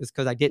arrested was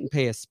because I didn't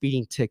pay a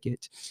speeding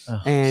ticket. Oh,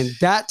 And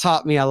that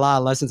taught me a lot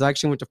of lessons. I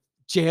actually went to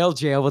jail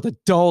with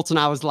adults, and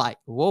I was like,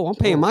 whoa, I'm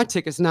paying my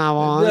tickets now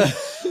on.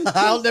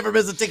 I'll never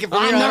miss a ticket from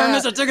I'll you. never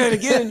miss a ticket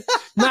again.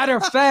 Matter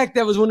of fact,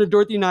 that was one of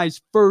Dorothy and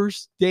I's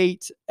first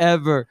dates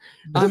ever.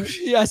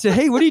 I said,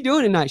 hey, what are you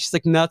doing tonight? She's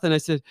like, nothing. I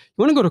said, you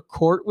want to go to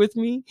court with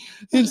me?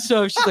 And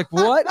so she's like,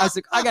 what? I was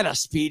like, I got a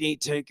speeding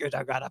ticket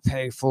I got to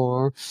pay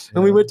for.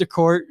 And we went to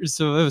court.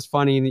 So it was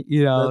funny.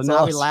 You know, That's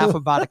now we awesome. laugh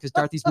about it because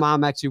Dorothy's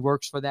mom actually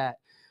works for that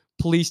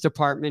police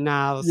department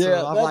now. So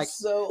Yeah, I'm that's like,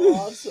 so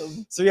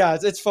awesome. so yeah,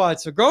 it's fun.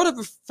 So growing up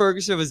in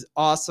Ferguson was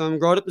awesome.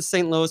 Growing up in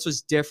St. Louis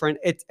was different.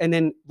 And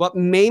then what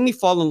made me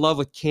fall in love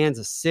with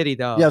Kansas City,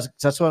 though. Yeah,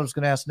 that's what I was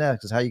going to ask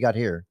next, is how you got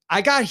here.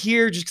 I got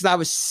here just because I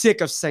was sick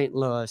of St.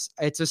 Louis.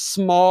 It's a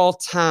small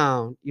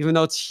town, even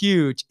though it's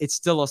huge. It's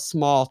still a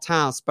small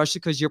town, especially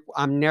because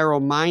I'm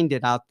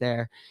narrow-minded out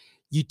there.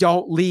 You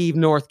don't leave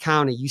North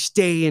County. You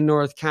stay in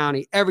North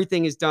County.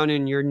 Everything is done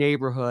in your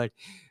neighborhood.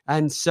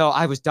 And so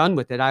I was done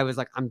with it. I was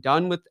like, I'm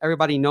done with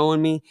everybody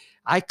knowing me.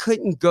 I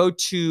couldn't go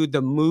to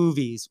the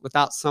movies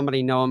without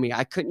somebody knowing me.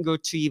 I couldn't go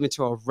even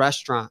to a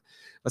restaurant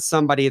with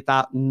somebody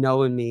without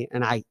knowing me.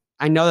 And I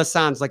know that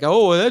sounds like,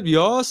 oh, that'd be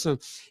awesome.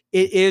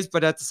 It is,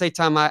 but at the same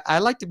time, I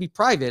like to be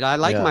private. I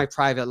like my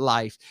private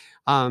life.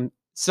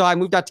 So I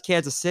moved out to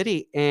Kansas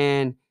City,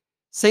 and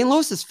St.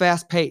 Louis is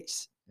fast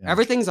paced. Yeah.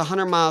 Everything's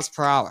 100 miles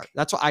per hour.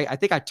 That's why I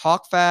think I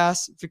talk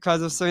fast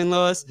because of St.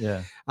 Louis.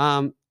 Yeah.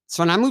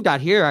 So when I moved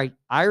out here,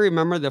 I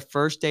remember the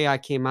first day I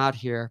came out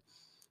here.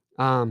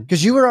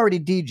 Because you were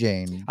already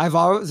DJing. I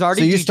was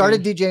already. So you DJing.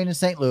 Started DJing in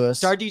St. Louis.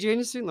 Started DJing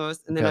in St. Louis,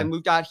 and then I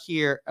moved out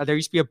here. There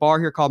used to be a bar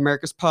here called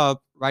America's Pub,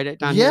 right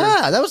down here.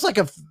 Yeah, that was like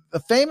a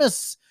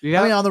famous.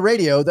 Yeah. I mean, on the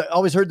radio, that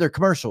always heard their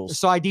commercials.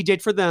 So I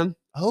DJ'd for them.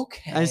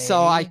 Okay. And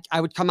so I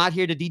would come out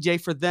here to DJ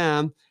for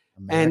them.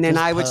 America's and then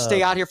I would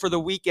stay out here for the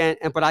weekend.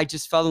 But I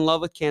just fell in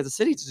love with Kansas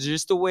City. It's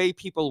just the way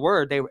people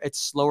were. It's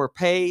slower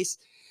pace.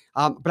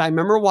 But I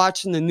remember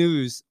watching the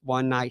news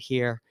one night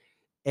here,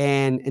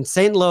 and in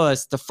St.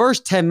 Louis, the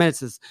first 10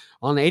 minutes is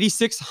on the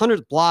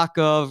 8600th block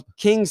of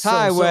Kings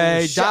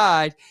Highway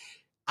died.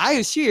 I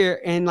was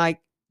here, and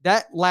like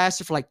that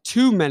lasted for like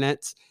 2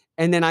 minutes.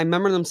 And then I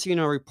remember them seeing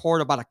a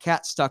report about a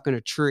cat stuck in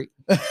a tree.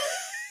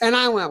 And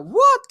I went,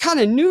 what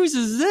kind of news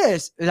is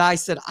this? And I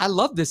said, I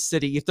love this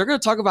city. If they're going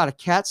to talk about a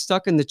cat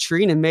stuck in the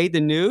tree and it made the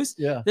news,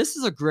 this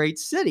is a great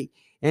city.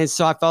 And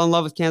so I fell in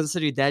love with Kansas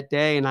City that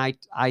day. And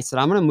I said,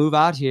 I'm going to move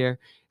out here.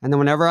 And then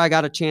whenever I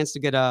got a chance to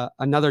get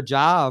another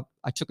job,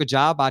 I took a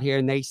job out here,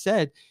 and they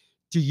said,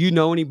 do you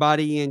know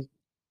anybody in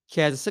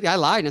Kansas City? I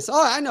lied and I said,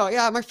 oh, I know.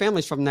 Yeah, my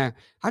family's from there.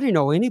 I didn't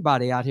know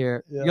anybody out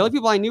here. Yeah. The only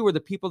people I knew were the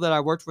people that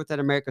I worked with at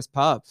America's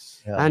Pub.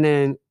 Yeah. And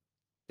then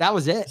that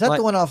was it. Is that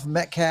the one off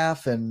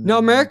Metcalf? And no,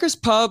 America's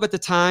Pub at the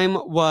time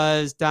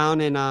was down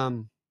in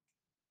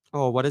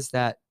what is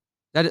that?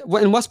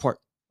 In Westport.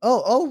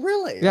 Oh,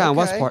 really? Yeah, in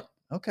Westport.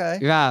 Okay.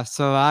 Yeah,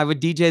 so I would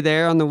DJ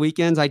there on the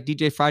weekends. I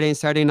DJ Friday and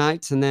Saturday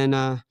nights, and then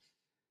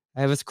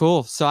it was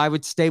cool. So I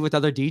would stay with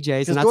other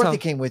DJs. And Dorothy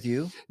came with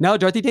you? No,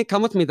 Dorothy didn't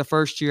come with me the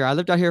first year. I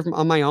lived out here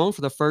on my own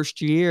for the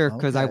first year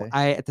because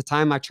I at the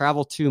time I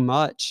traveled too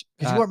much.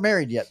 Because you weren't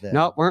married yet then?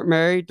 No, weren't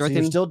married. Dorothy,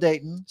 so you're still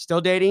dating?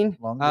 Still dating.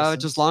 Long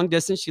distance? Just long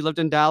distance. She lived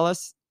in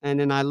Dallas, and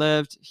then I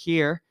lived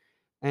here.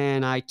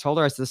 And I told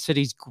her, I said, the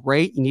city's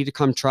great. You need to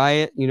come try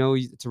it. You know,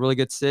 it's a really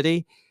good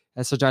city.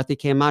 And so Dorothy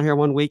came out here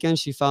one weekend.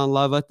 She fell in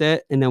love with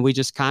it. And then we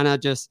just kind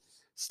of just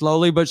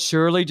slowly but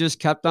surely just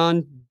kept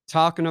on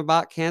talking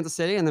about Kansas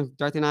City. And then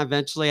Dorothy and I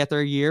eventually, after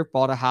a year,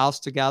 bought a house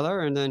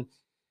together. And then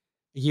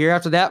a year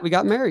after that, we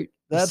got married.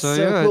 That's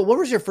so cool. What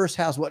was your first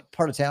house? What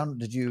part of town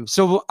did you?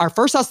 So our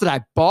first house that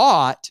I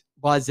bought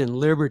was in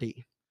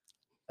Liberty.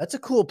 That's a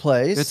cool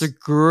place. It's a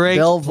great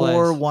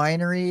Belvoir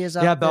Winery is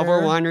out there. Yeah,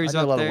 Belvoir Winery is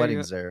out there. I know a lot of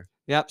weddings there.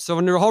 Yep.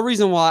 So the whole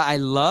reason why I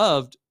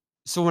loved,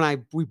 so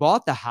when we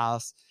bought the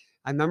house,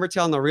 I remember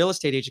telling the real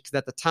estate agent, because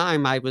at the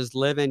time I was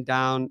living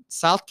down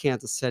South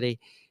Kansas City.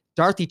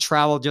 Dorothy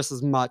traveled just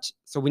as much,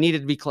 so we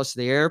needed to be close to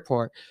the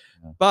airport.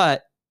 Yeah.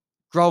 But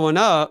growing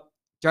up,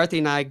 Dorothy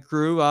and I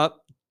grew up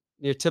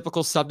near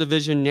typical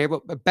subdivision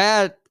neighborhood, a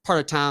bad part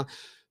of town.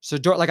 So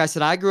like I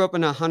said, I grew up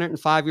in a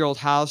 105-year-old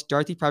house.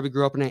 Dorothy probably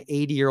grew up in an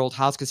 80-year-old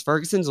house because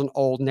Ferguson's an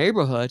old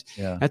neighborhood.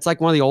 Yeah. It's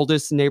like one of the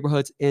oldest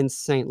neighborhoods in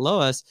St.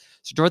 Louis.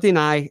 So Dorothy and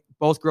I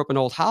both grew up in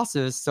old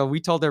houses. So we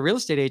told their real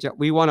estate agent,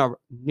 we want a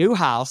new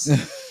house,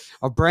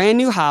 a brand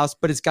new house,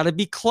 but it's got to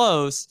be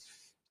close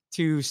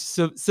to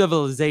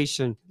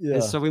civilization. Yeah.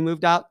 And so we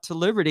moved out to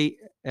Liberty,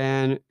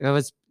 and it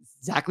was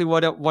exactly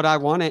what I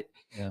wanted.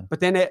 Yeah.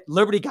 But then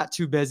Liberty got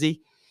too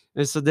busy.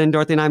 And so then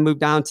Dorothy and I moved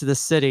down to the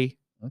city.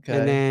 Okay.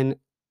 And then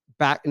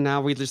back, and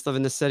now we just live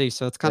in the city.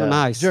 So it's kind of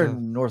nice. You're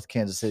in North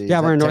Kansas City.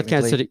 Yeah, we're in North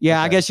Kansas City. Yeah,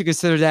 okay. I guess you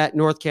consider that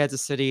North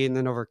Kansas City and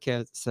then over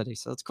Kansas City.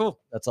 So it's cool.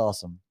 That's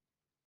awesome.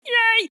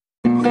 Yay!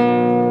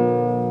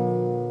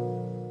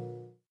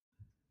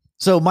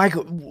 So,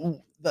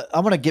 Michael, I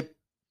want to get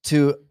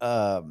to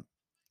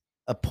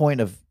a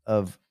point of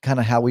kind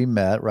of how we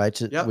met, right?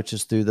 Yep. Which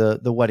is through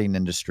the wedding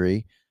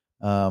industry.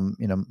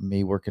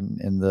 Me working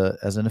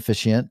as an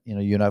officiant,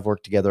 you and I've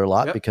worked together a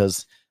lot Yep.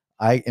 because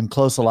I am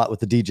close a lot with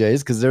the DJs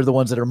because they're the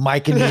ones that are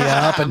micing me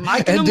up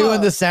and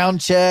doing the sound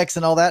checks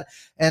and all that.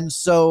 And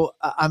so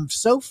I'm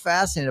so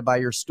fascinated by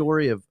your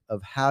story of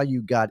how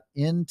you got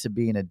into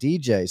being a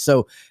DJ.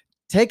 So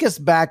take us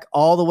back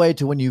all the way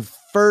to when you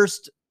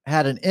first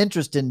had an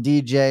interest in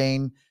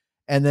DJing.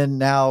 And then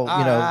now,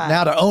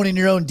 now to owning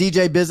your own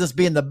DJ business,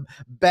 being the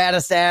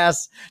baddest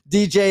ass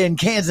DJ in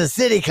Kansas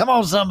City. Come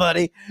on,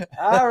 somebody.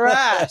 All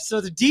right.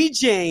 So the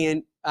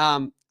DJing,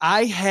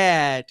 I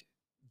had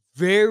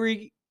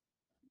very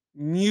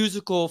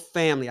musical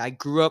family. I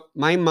grew up,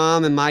 my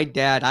mom and my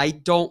dad, I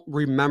don't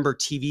remember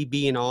TV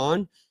being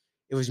on.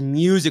 It was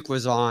music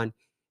was on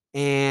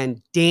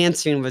and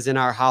dancing was in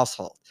our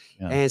household.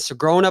 Yeah. And so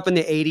growing up in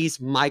the 80s,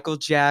 Michael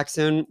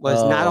Jackson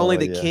was not only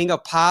the king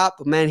of pop,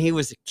 but man, he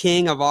was the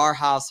king of our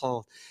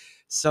household.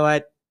 So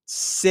at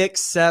 6,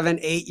 7,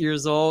 8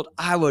 years old,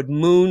 I would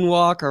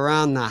moonwalk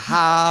around the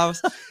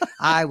house.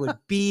 I would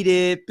beat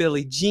it,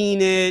 Billie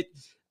Jean it,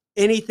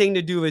 anything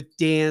to do with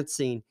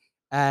dancing.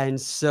 And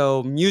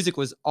so music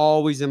was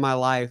always in my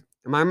life.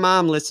 And my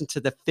mom listened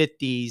to the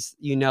 50s,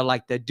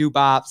 like the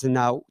doo-bops and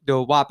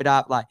the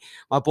wop-it-op, like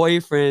my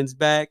boyfriend's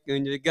back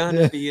and you're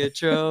gonna be in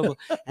trouble.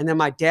 And then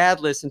my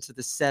dad listened to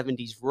the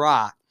 70s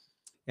rock.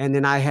 And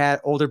then I had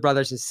older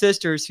brothers and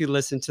sisters who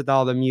listened to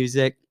all the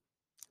music.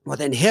 Well,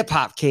 then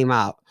hip-hop came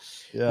out.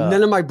 Yeah.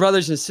 None of my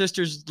brothers and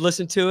sisters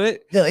listened to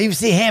it. No,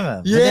 MC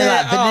Hammer.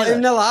 Yeah,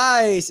 Vanilla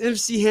Ice,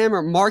 MC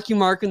Hammer, Marky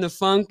Mark and the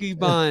Funky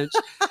Bunch.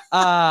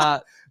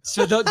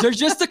 So there's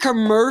just the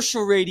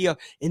commercial radio.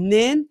 And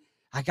then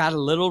I got a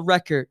little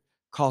record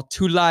called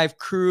Two Live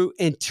Crew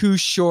and Too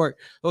Short.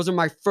 Those are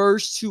my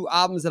first 2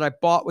 albums that I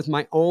bought with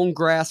my own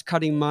grass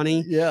cutting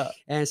money. Yeah.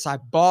 And so I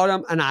bought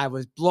them and I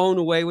was blown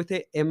away with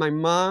it. And my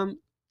mom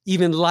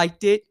even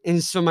liked it.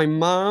 And so my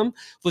mom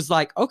was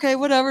like, okay,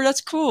 whatever,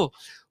 that's cool.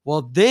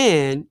 Well,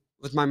 then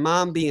with my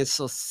mom being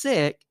so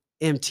sick,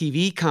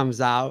 MTV comes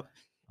out.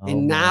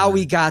 And now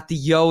we got the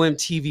Yo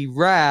MTV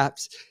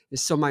Raps. And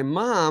so my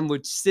mom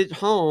would sit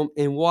home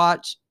and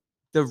watch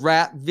the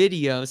rap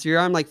videos. Here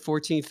I'm like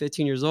 14,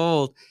 15 years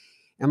old.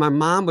 And my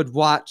mom would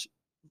watch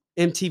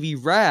MTV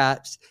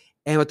Raps.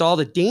 And with all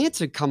the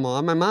dance would come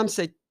on, my mom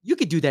said, you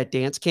could do that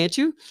dance, can't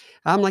you?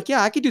 I'm like,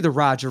 yeah, I could do the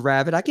Roger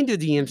Rabbit. I can do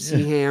the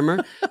MC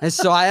Hammer. And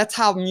so that's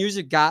how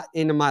music got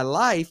into my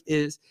life.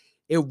 Is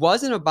it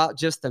wasn't about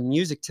just the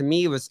music. To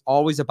me, it was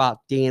always about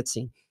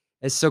dancing.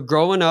 And so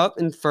growing up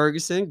in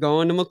Ferguson,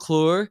 going to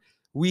McClure,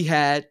 we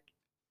had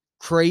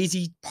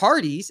crazy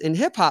parties and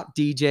hip hop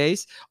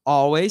DJs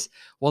always.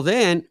 Well,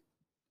 then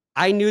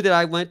I knew that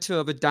I went to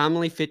a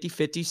predominantly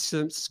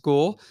 50-50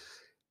 school.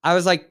 I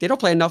was like, they don't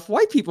play enough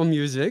white people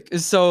music.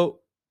 And so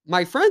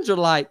my friends were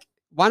like,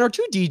 why don't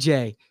you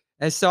DJ?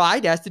 And so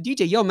I'd ask the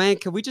DJ, yo, man,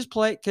 can we just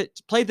play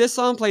this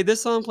song, play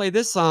this song, play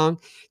this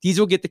song? These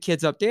will get the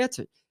kids up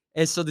dancing.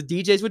 And so the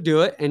DJs would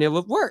do it and it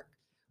would work.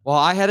 Well,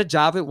 I had a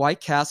job at White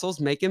Castles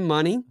making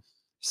money.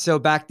 So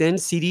back then,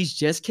 CDs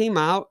just came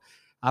out.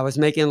 I was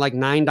making like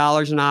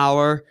 $9 an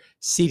hour.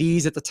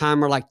 CDs at the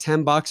time were like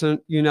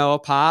 $10, a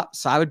pop.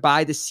 So I would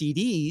buy the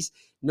CDs.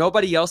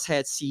 Nobody else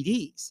had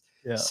CDs.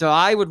 Yeah. So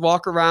I would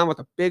walk around with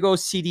a big old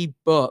CD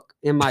book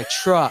in my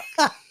truck.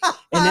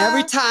 And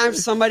every time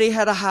somebody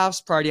had a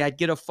house party, I'd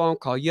get a phone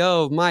call.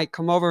 Yo, Mike,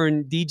 come over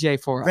and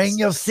DJ for us. Bring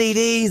your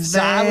CDs, so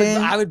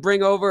man. I would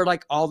bring over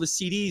like all the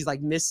CDs,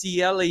 like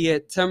Missy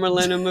Elliott,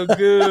 Timberland and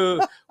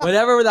Magoo,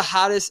 whatever were the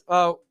hottest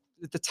at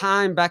the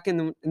time back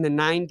in the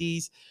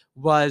 90s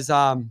was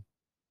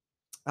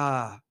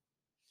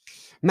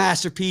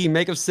Master P,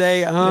 Make 'Em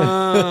Say,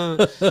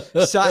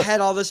 So I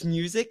had all this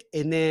music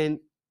and then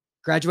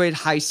graduated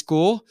high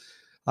school.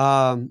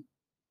 And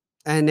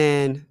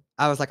then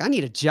I was like, I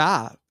need a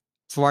job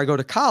before I go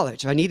to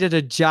college. I needed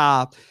a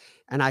job.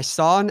 And I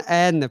saw an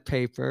ad in the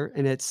paper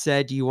and it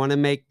said, do you want to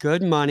make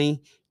good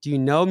money? Do you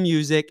know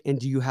music? And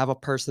do you have a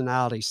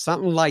personality?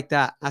 Something like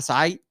that. So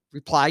I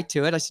replied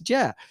to it. I said,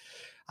 yeah.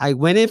 I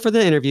went in for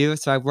the interview.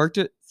 So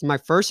my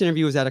first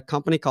interview was at a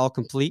company called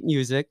Complete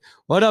Music.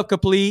 What up,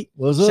 Complete?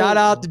 What's Shout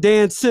up? out to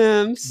Dan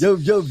Sims. Yo,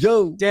 yo,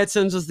 yo. Dan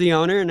Sims was the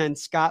owner, and then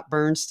Scott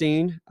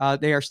Bernstein.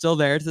 They are still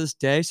there to this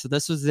day. So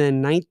this was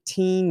in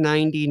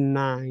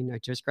 1999. I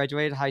just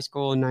graduated high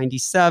school in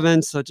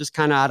 97. So just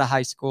kind of out of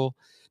high school.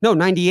 No,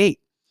 98.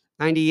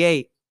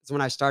 98 is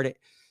when I started.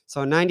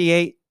 So in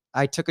 98,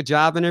 I took a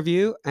job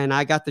interview and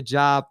I got the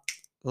job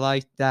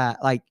like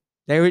that. Like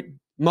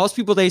most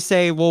people, they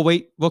say, well,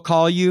 wait, we'll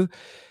call you.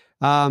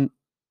 I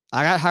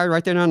got hired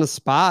right there on the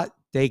spot.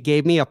 They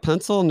gave me a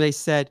pencil and they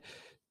said,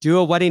 do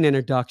a wedding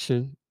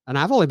introduction. And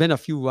I've only been to a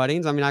few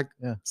weddings. I mean,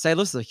 St.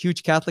 Louis is a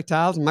huge Catholic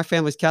town. My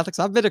family's Catholic.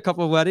 So I've been to a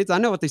couple of weddings. I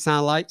know what they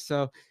sound like.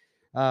 So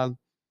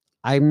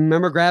I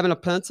remember grabbing a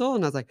pencil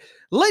and I was like,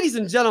 ladies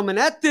and gentlemen,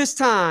 at this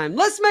time,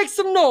 let's make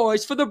some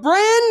noise for the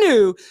brand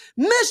new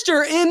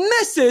Mr. and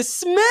Mrs.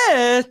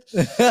 Smith.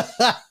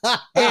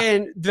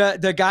 And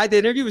the guy that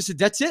interviewed said,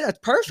 that's it. That's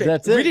perfect.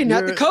 That's we it. didn't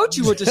have to coach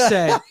you what to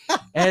say.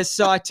 And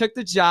so I took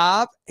the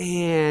job.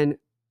 And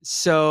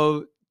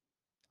so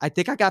I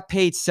think I got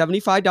paid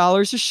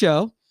 $75 a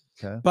show.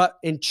 Okay. But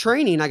in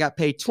training, I got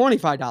paid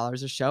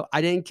 $25 a show.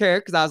 I didn't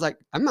care because I was like,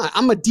 I'm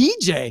a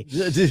DJ.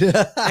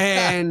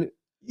 And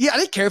yeah, I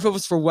didn't care if it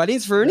was for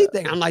weddings, for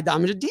anything. I'm like,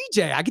 I'm a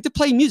DJ. I get to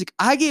play music.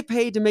 I get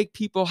paid to make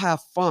people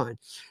have fun.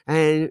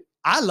 And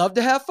I love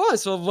to have fun.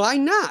 So why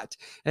not?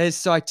 And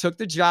so I took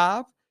the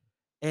job,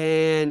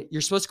 and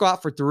you're supposed to go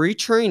out for 3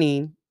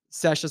 training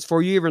sessions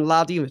before you're even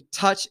allowed to even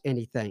touch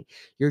anything.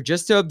 You're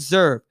just to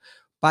observe.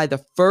 By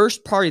the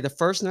first party, the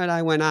first night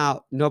I went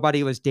out,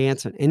 nobody was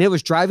dancing. And it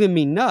was driving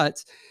me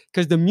nuts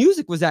because the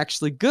music was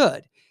actually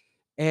good.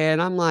 And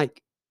I'm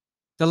like,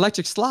 the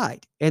electric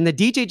slide. And the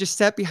DJ just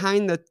sat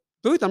behind the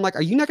booth. I'm like,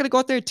 are you not going to go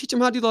out there and teach them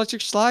how to do the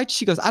electric slide?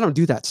 She goes, I don't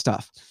do that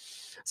stuff.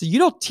 So you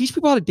don't teach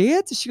people how to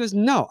dance? And she goes,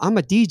 no, I'm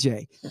a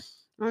DJ.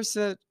 I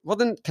said, well,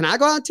 then can I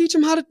go out and teach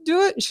them how to do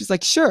it? And she's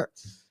like, sure.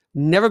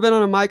 Never been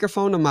on a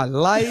microphone in my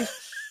life,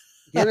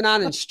 giving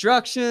out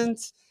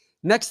instructions.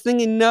 Next thing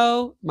you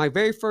know, my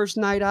very first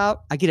night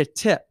out, I get a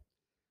tip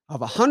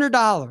of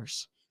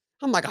 $100.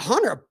 I'm like,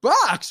 $100?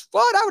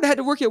 What? I would have had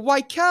to work at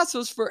White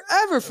Castles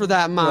forever for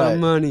that amount of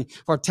money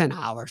for 10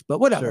 hours, but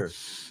whatever.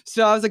 Sure.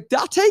 So I was like,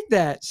 I'll take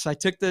that. So I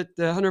took the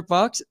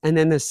 $100. And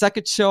then the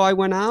second show I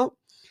went out,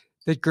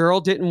 the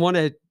girl didn't want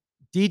to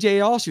DJ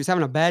at all. She was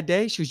having a bad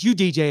day. She was, you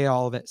DJ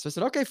all of it. So I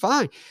said, okay,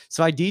 fine.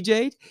 So I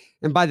DJ'd.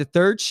 And by the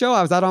third show,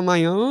 I was out on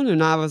my own.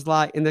 And I was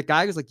like, and the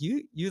guy was like,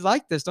 you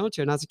like this, don't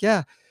you? And I was like,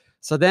 yeah.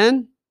 So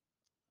then,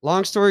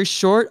 long story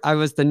short, I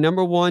was the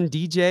 #1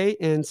 DJ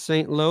in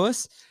St.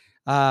 Louis.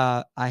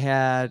 I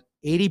had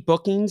 80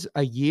 bookings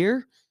a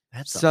year.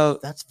 That's a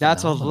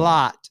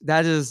lot.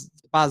 That is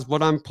about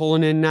what I'm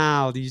pulling in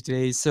now these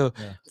days. So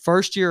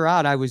first year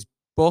out, I was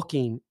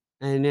booking,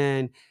 and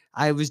then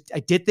I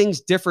did things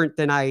different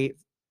than I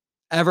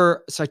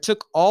ever. So I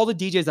took all the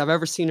DJs I've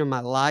ever seen in my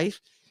life,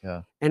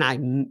 and I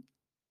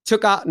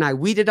took out and I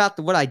weeded out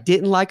what I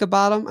didn't like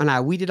about them, and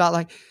I weeded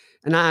out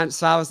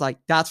so I was like,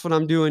 that's what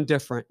I'm doing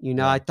different.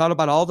 I thought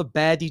about all the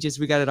bad DJs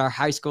we got at our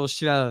high school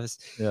shows.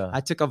 Yeah.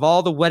 I took of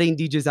all the wedding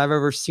DJs I've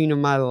ever seen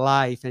in my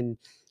life and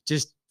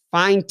just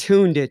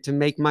fine-tuned it to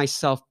make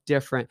myself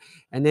different.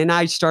 And then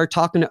I started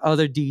talking to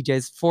other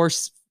DJs before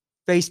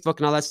Facebook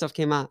and all that stuff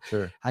came out.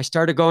 Sure. I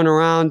started going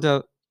around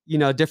to,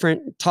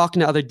 talking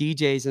to other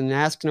DJs and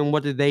asking them,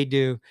 what did they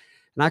do?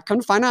 And I come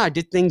to find out I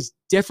did things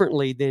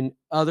differently than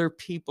other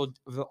people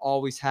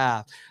always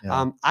have.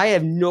 Yeah. I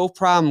have no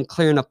problem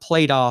clearing a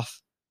plate off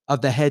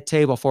of the head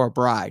table for a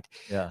bride.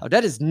 Yeah.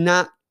 That is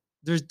not,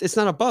 it's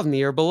not above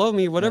me or below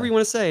me, whatever you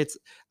want to say.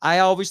 I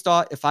always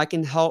thought if I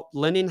can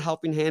lend a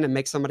helping hand and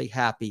make somebody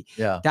happy,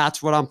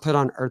 that's what I'm put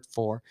on earth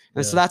for.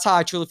 And so that's how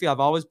I truly feel. I've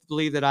always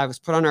believed that I was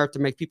put on earth to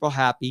make people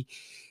happy.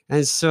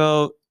 And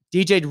so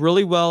DJ'd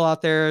really well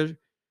out there.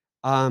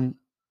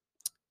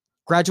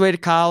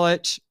 Graduated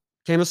college,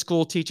 became a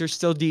school teacher,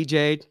 still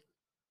DJ'd.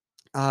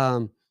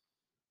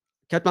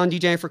 Kept on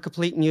DJing for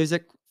Complete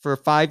Music for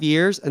 5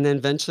 years. And then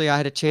eventually I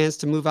had a chance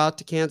to move out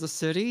to Kansas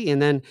City.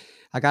 And then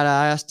I got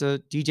asked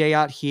to DJ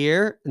out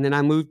here. And then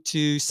I moved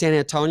to San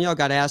Antonio. I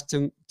got asked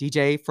to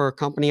DJ for a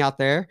company out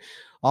there,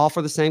 all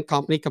for the same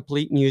company,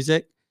 Complete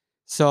Music.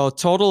 So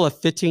total of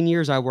 15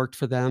 years I worked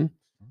for them.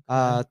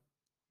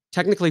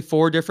 Technically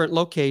 4 different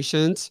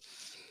locations.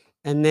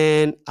 And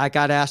then I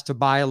got asked to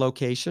buy a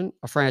location,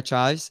 a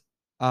franchise.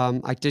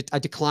 I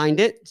declined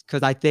it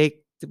because I think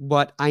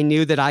what I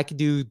knew that I could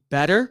do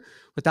better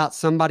without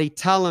somebody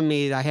telling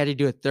me that I had to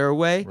do it their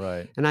way.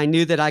 Right. And I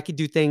knew that I could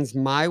do things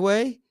my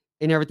way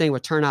and everything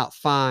would turn out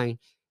fine.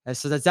 And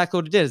so that's exactly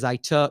what it did. Is I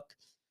took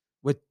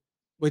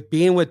with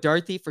being with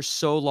Dorothy for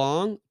so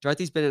long.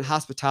 Dorothy's been in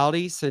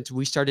hospitality since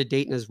we started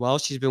dating as well.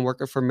 She's been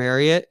working for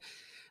Marriott.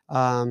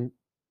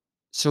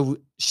 So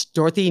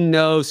Dorothy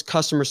knows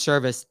customer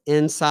service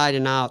inside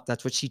and out.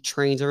 That's what she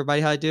trains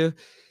everybody how to do.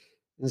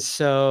 And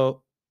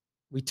so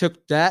we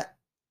took that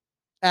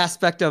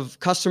aspect of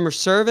customer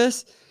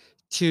service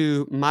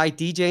to my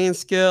DJing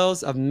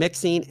skills of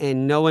mixing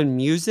and knowing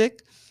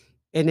music.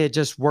 And it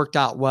just worked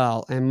out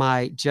well. And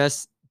my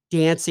just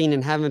dancing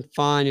and having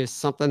fun is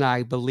something that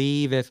I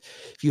believe if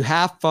you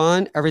have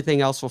fun,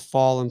 everything else will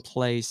fall in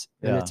place.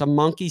 And it's a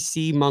monkey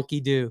see, monkey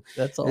do.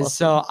 That's awesome. And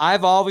so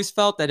I've always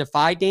felt that if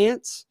I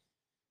dance,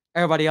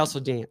 everybody else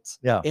will dance.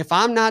 Yeah. If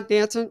I'm not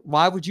dancing,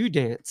 why would you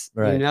dance?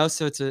 Right.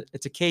 So it's a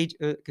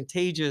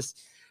contagious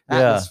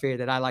atmosphere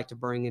that I like to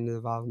bring into the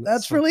involvement.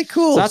 That's really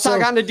cool. So that's how I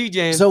got into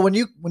DJing. So when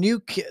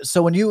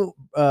you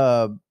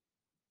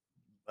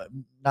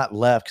not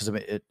left, because I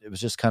mean it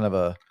was just kind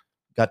of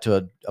got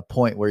to a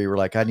point where you were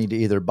like, I need to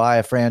either buy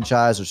a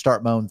franchise or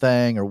start my own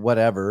thing or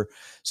whatever.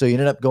 So you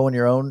ended up going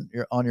on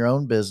your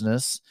own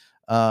business.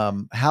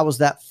 How was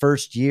that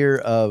first year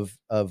of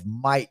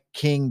Mike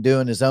King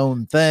doing his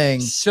own thing?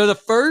 So the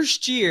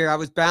first year I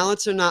was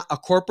balancing a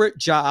corporate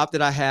job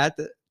that I had,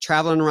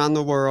 traveling around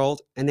the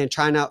world, and then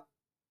trying to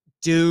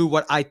do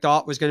what I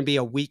thought was going to be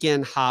a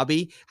weekend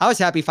hobby. I was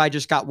happy if I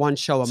just got one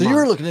show a month. So you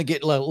were looking to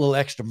get a little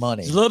extra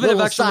money. A little bit of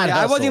extra money.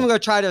 I wasn't even going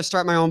to try to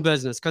start my own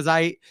business because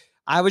I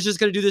was just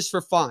going to do this for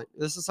fun.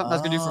 This is something I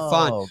was going to do for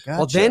fun. Gotcha.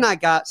 Well, then I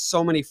got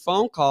so many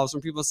phone calls from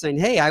people saying,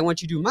 hey, I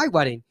want you to do my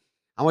wedding.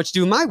 I want you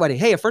to do my wedding.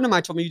 Hey, a friend of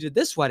mine told me you did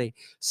this wedding.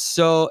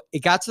 So it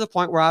got to the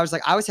point where I was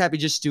like, I was happy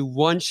just to do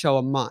one show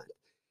a month.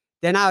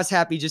 Then I was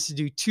happy just to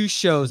do 2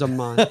 shows a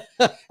month.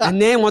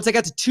 And then once I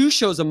got to 2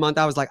 shows a month,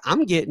 I was like,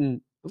 I'm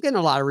getting a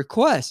lot of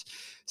requests.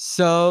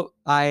 So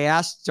I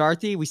asked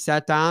Dorothy, we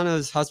sat down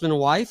as husband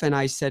and wife, and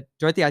I said,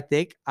 Dorothy, I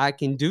think I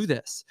can do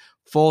this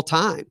full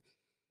time.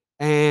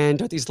 And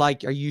Dorothy's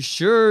like, are you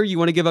sure you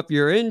want to give up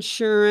your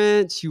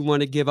insurance? You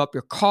want to give up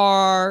your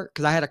car?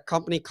 Because I had a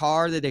company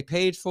car that they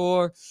paid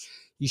for.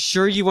 You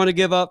sure you want to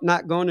give up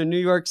not going to New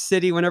York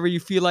City whenever you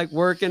feel like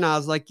working? I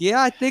was like,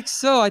 yeah, I think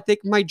so. I think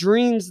my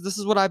dreams, this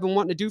is what I've been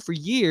wanting to do for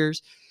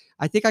years.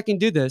 I think I can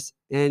do this.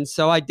 And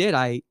so I did.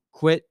 I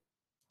quit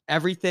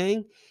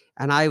everything.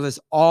 And I was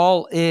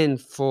all in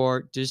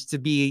for just to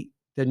be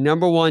the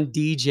 #1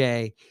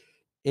 DJ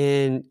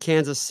in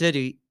Kansas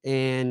City.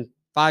 And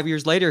 5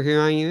 years later, here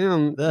I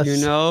am,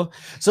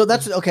 So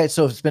that's okay.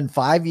 So it's been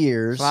 5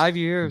 years. 5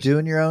 years.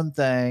 Doing your own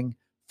thing.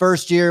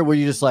 First year, were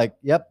you just like,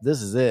 yep,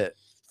 this is it?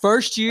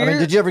 First year. I mean,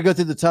 did you ever go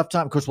through the tough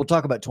time? Of course, we'll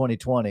talk about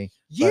 2020.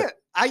 Yeah,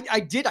 I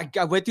did.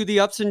 I went through the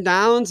ups and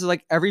downs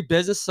like every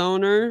business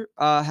owner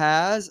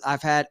has.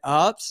 I've had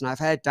ups and I've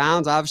had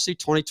downs, obviously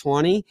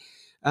 2020.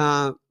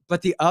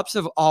 But the ups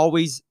have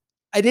always,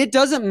 and it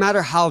doesn't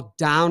matter how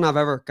down I've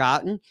ever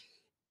gotten,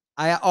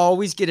 I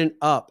always get an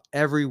up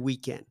every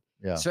weekend.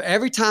 Yeah. So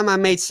every time I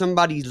made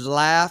somebody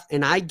laugh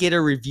and I get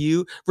a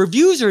review,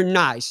 reviews are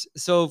nice.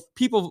 So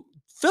people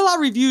fill out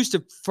reviews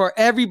for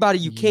everybody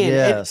you can.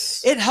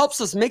 Yes. It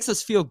helps us, makes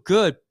us feel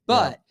good.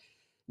 But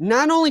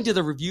not only do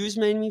the reviews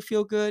make me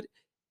feel good,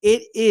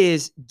 it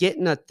is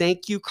getting a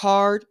thank you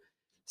card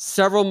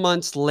several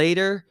months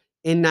later.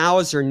 And now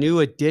is their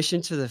new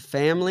addition to the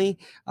family.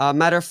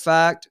 Matter of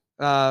fact,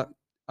 a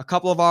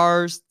couple of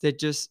ours that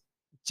just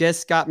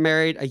got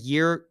married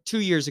 2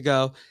 years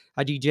ago,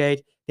 I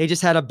DJ'd. They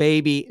just had a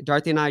baby.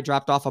 Dorothy and I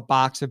dropped off a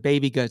box of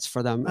baby goods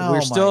for them. Oh,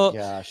 We're still, my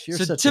gosh.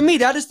 So to me,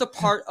 that is the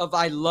part of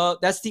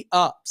that's the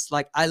ups.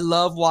 Like I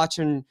love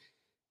watching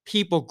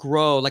people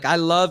grow. Like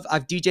I've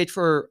DJ'd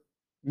for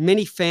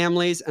many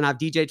families and I've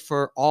DJ'd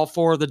for all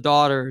 4 of the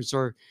daughters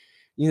or,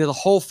 the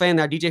whole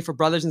family. I DJ for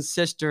brothers and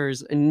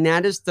sisters. And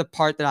that is the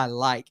part that I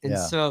like. And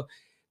so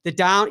the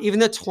down, even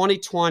the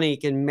 2020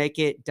 can make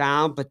it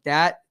down, but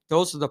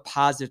those are the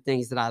positive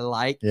things that I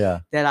like. Yeah.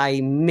 That I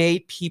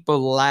made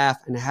people laugh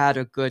and had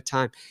a good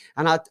time.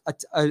 And I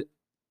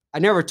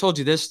never told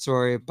you this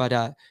story,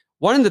 but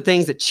one of the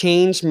things that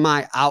changed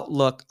my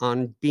outlook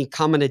on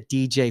becoming a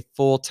DJ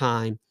full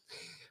time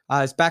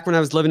is back when I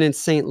was living in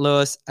St.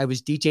 Louis. I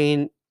was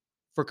DJing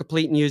for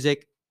Complete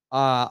Music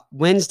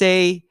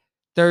Wednesday,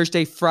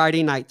 Thursday,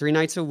 Friday night, 3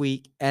 nights a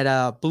week at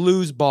a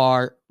blues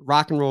bar,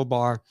 rock and roll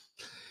bar,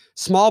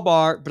 small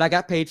bar, but I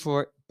got paid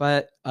for it.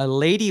 But a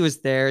lady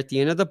was there at the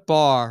end of the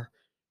bar,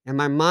 and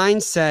my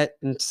mindset,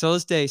 and till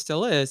this day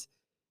still is,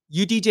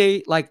 you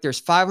DJ like there's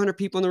 500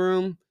 people in the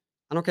room.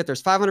 I don't care if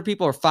there's 500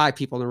 people or 5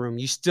 people in the room.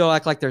 You still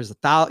act like there's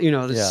 1,000,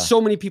 there's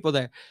so many people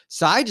there.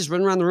 So I just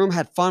ran around the room,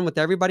 had fun with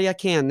everybody I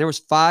can. There was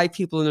 5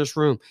 people in this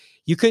room.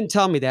 You couldn't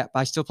tell me that,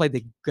 but I still played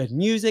the good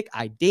music.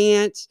 I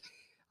danced.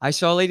 I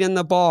saw a lady in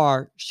the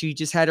bar. She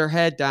just had her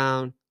head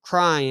down,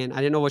 crying. I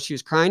didn't know what she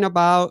was crying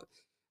about.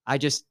 I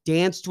just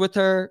danced with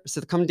her.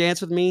 Said, come dance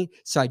with me.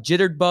 So I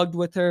jitterbugged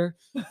with her.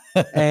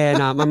 And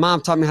my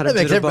mom taught me how to that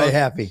makes jitterbug. Everybody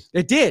happy.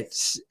 It did.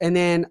 And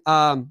then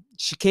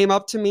she came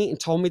up to me and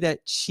told me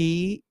that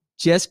she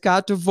just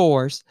got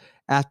divorced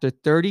after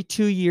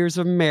 32 years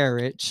of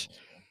marriage.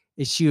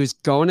 And she was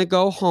going to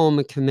go home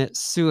and commit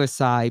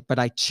suicide. But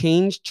I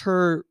changed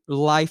her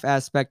life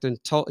aspect and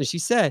she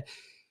said,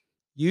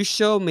 you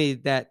show me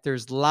that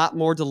there's a lot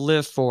more to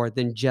live for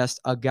than just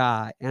a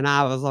guy. And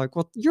I was like,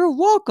 well, you're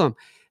welcome.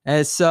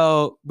 And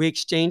so we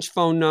exchanged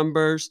phone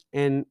numbers,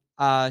 and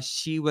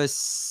she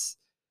was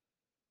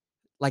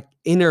like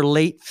in her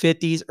late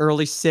 50s,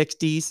 early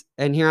 60s.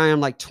 And here I am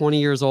like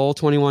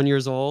 21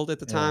 years old at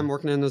the time,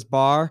 working in this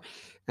bar.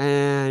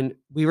 And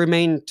we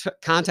remained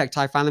contact.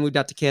 I finally moved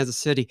out to Kansas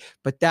City.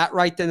 But that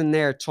right then and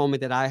there told me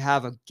that I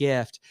have a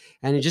gift.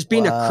 And just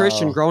being a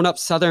Christian, growing up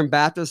Southern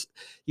Baptist,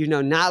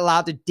 not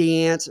allowed to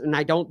dance. And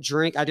I don't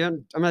drink.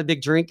 I'm not a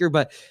big drinker,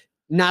 but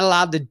not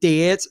allowed to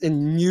dance.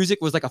 And music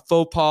was like a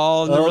faux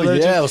pas.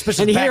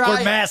 Especially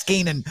backward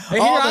masking. And here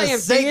I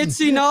am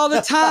dancing all the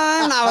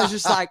time. I was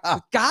just like,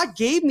 God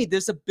gave me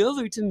this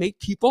ability to make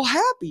people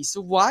happy. So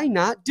why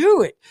not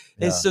do it?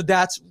 Yeah. And so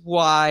that's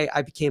why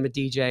I became a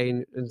DJ,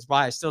 and it's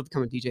why I still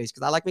become a DJ,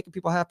 because I like making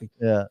people happy.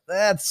 Yeah,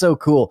 that's so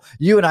cool.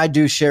 You and I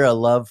do share a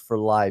love for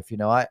life.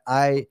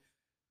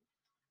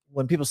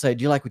 when people say,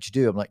 "Do you like what you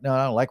do?" I'm like, "No,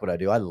 I don't like what I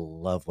do. I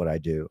love what I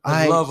do.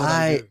 I love what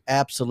I do.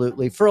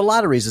 Absolutely, for a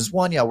lot of reasons.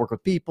 One, yeah, I work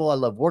with people. I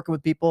love working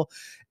with people,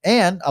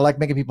 and I like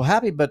making people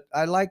happy. But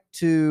I like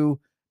to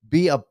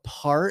be a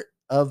part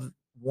of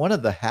one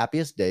of the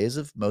happiest days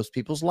of most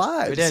people's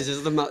lives. It is.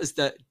 It's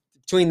the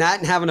between that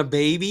and having a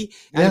baby.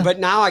 Yeah. But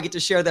now I get to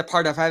share that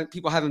part of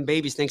people having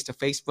babies thanks to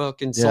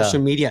Facebook and social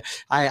media.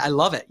 I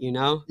love it, you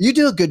know? You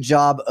do a good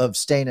job of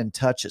staying in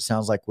touch, it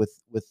sounds like, with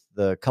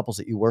the couples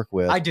that you work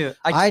with. I do.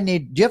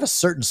 do you have a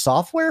certain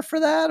software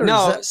for that? Or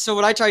no. So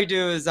what I try to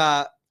do is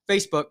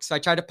Facebook. So I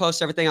try to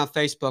post everything on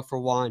Facebook for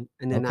one,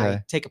 and then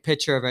I take a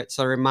picture of it.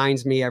 So it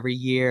reminds me every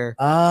year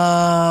that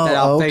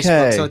on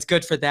Facebook. So it's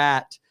good for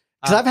that.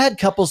 Because I've had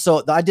couples.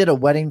 So I did a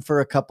wedding for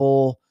a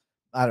couple,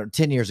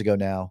 10 years ago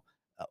now.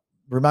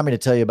 Remind me to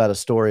tell you about a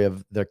story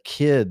of their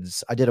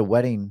kids. I did a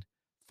wedding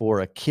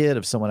for a kid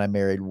of someone I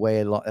married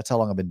way long. That's how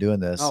long I've been doing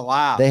this. Oh,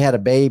 wow. They had a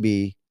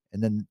baby.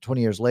 And then 20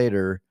 years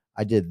later,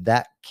 I did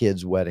that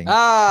kid's wedding.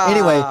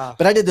 Anyway,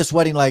 but I did this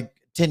wedding like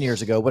 10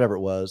 years ago, whatever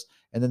it was.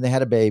 And then they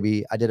had a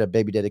baby. I did a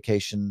baby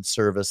dedication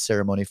service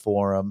ceremony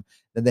for them.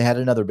 Then they had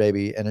another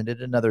baby and I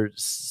did another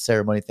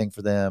ceremony thing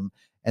for them.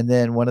 And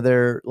then one of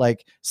their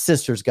like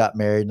sisters got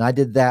married and I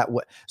did that.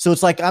 So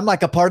it's like, I'm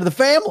like a part of the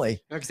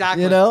family.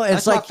 Exactly. You know,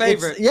 it's like my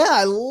favorite.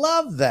 I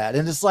love that.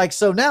 And it's like,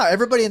 so now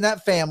everybody in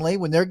that family,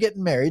 when they're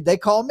getting married, they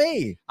call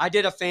me. I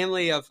did a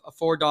family of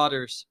 4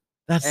 daughters.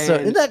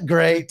 Isn't that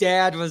great?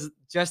 Dad was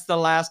just the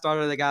last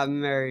daughter that got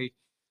married.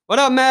 What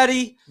up,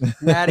 Maddie?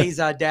 Maddie's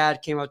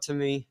dad came up to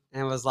me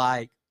and was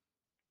like,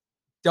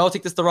 don't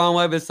take this the wrong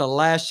way, but it's the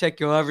last check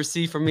you'll ever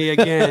see from me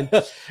again.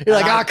 You're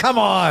like, come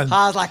on.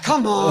 I was like,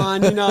 come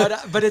on, you know,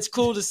 but it's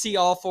cool to see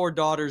all 4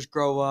 daughters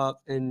grow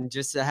up and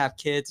just to have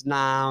kids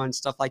now and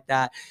stuff like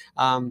that.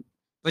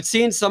 But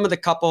seeing some of the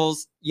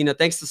couples, you know,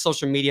 thanks to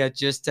social media,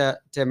 just to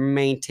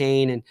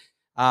maintain and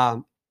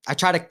I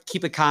try to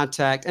keep in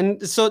contact.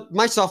 And so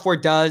my software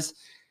does.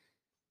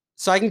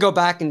 So I can go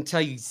back and tell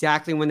you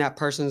exactly when that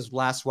person's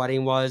last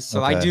wedding was.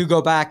 So I do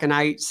go back and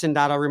I send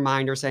out a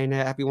reminder saying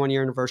happy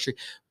 1-year anniversary.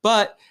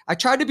 But I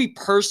try to be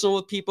personal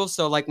with people.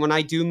 So like when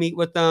I do meet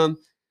with them,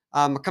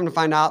 I come to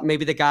find out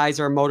maybe the guys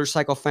are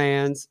motorcycle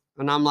fans.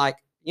 And I'm like,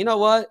 you know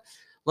what?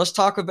 Let's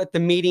talk about the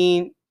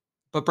meeting,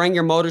 but bring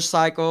your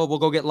motorcycle. We'll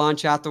go get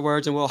lunch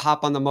afterwards and we'll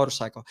hop on the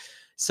motorcycle.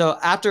 So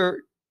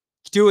after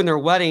doing their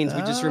weddings,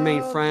 we just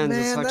remain friends.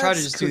 Man, so I try to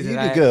just do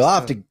that. I'll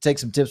have to take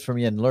some tips from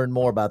you and learn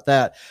more about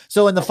that.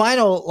 So in the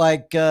final,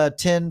 like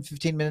 10,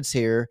 15 minutes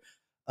here,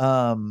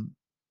 so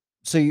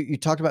you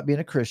talked about being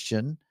a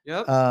Christian.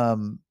 Yep.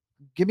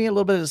 Give me a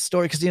little bit of the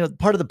story. Cause you know,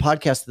 part of the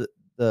podcast,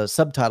 the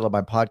subtitle of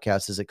my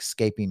podcast is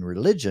Escaping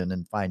Religion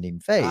and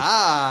Finding Faith.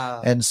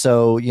 And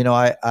so, you know,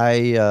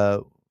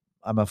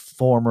 I'm a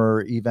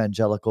former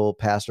evangelical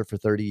pastor for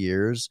 30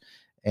 years.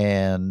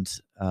 And,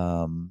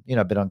 you know,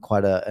 I've been on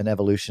quite an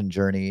evolution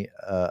journey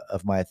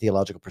of my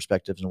theological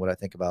perspectives and what I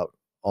think about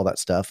all that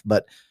stuff.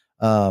 But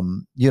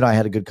you and I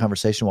had a good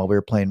conversation while we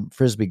were playing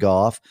Frisbee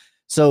golf.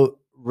 So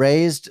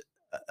raised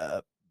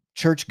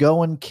church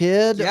going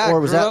kid, or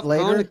was that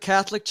later? Going to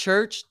Catholic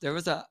church. There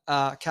was a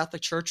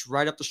Catholic church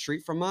right up the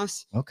street from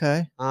us.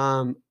 Okay.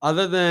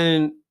 Other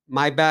than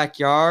my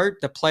backyard,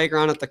 the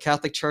playground at the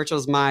Catholic church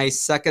was my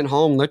second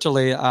home,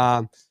 literally.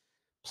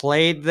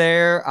 Played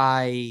there.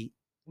 I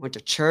went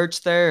to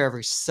church there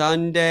every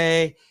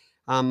Sunday.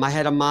 I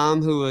had a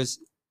mom who was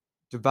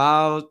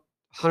devout,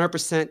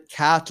 100%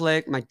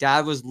 Catholic. My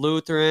dad was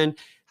Lutheran.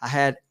 I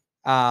had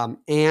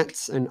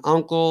aunts and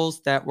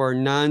uncles that were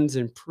nuns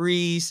and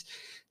priests.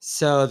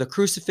 So the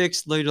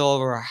crucifix laid all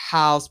over our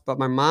house. But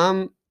my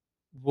mom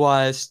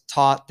was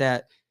taught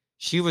that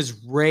she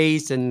was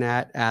raised in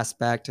that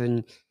aspect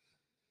and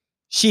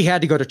she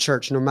had to go to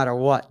church no matter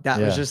what.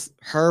 That was just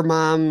her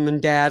mom and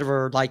dad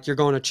were like, you're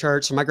going to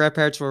church. So my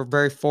grandparents were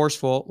very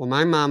forceful. Well,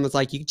 my mom was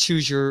like, you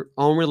choose your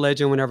own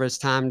religion whenever it's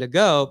time to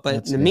go.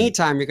 But in the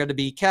meantime, you're going to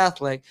be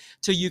Catholic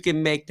till you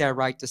can make that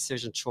right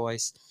decision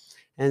choice.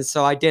 And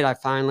so I did. I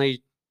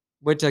finally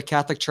went to a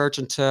Catholic church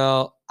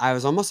until I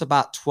was almost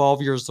about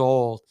 12 years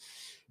old.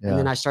 Yeah. And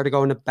then I started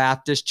going to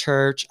Baptist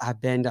church. I've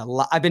been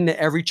to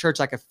every church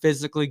I could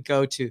physically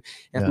go to.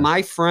 If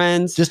my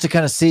friends just to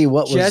kind of see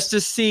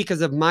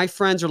because if my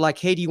friends are like,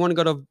 hey, do you want to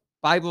go to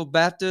Bible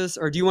Baptist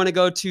or do you want to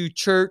go to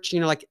church?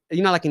 Like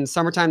in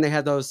summertime they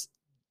had those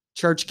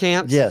church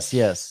camps.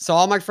 Yes. So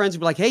all my friends would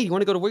be like, hey, you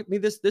want to go to me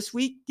this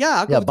week? Yeah,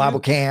 I'll go Bible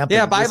camp.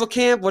 Yeah, Bible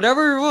camp,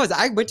 whatever it was.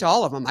 I went to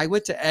all of them. I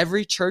went to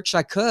every church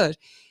I could,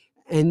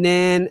 and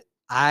then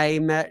I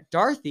met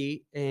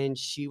Dorothy, and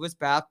she was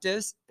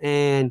Baptist,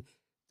 and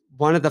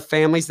one of the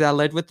families that I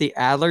lived with, the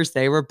Adlers,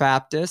 they were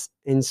Baptist.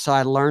 And so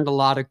I learned a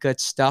lot of good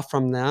stuff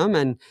from them.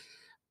 And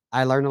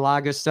I learned a lot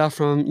of good stuff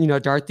from,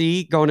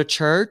 Dorothy going to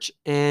church.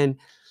 And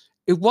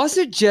it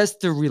wasn't just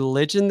the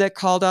religion that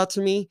called out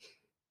to me.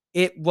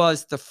 It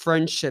was the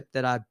friendship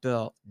that I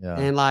built. Yeah.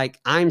 And like,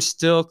 I'm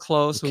still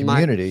close with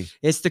community.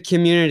 It's the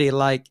community.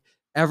 Like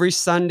every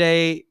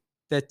Sunday,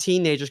 the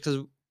teenagers,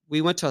 because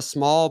we went to a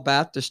small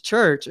Baptist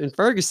church in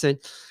Ferguson,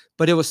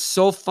 but it was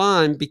so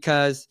fun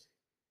because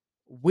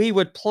we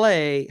would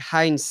play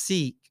hide and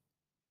seek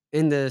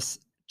in this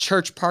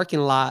church parking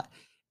lot.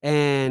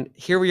 And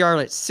here we are,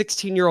 like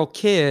 16-year-old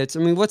kids. I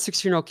mean, what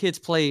 16-year-old kids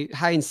play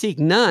hide and seek?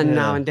 None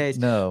nowadays.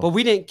 No. But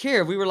we didn't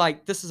care. We were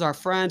like, this is our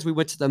friends. We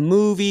went to the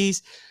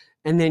movies.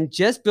 And then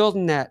just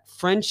building that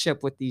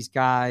friendship with these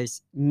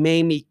guys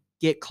made me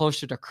get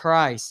closer to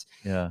Christ.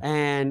 Yeah.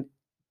 And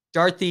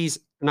Dorothy's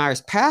and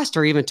I's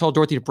pastor even told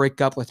Dorothy to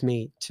break up with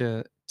me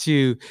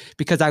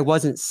because I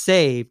wasn't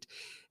saved.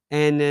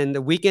 And then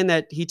the weekend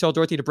that he told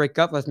Dorothy to break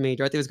up with me,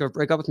 Dorothy was going to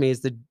break up with me,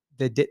 is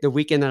the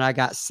weekend that I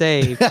got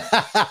saved.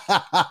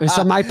 And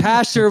so my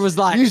pastor was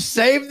like, "You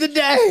saved the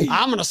day.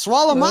 I'm going to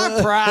swallow my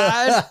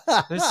pride."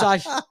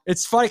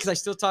 It's funny because I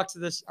still talk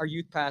to our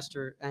youth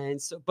pastor.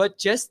 And so, but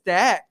just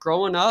that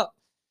growing up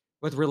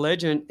with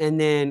religion, and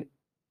then,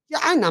 yeah,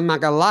 I'm not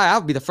going to lie,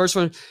 I'll be the first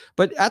one.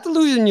 But after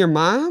losing your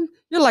mom,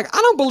 you're like, I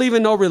don't believe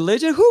in no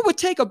religion. Who would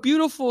take a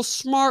beautiful,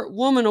 smart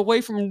woman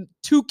away from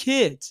 2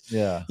 kids?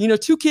 Yeah.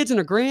 2 kids and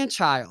a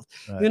grandchild.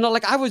 Right.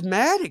 Like I was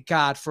mad at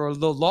God for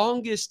the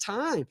longest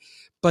time.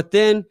 But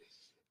then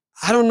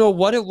I don't know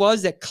what it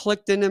was that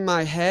clicked in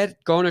my head,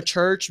 going to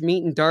church,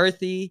 meeting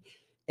Dorothy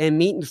and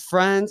meeting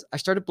friends. I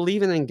started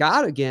believing in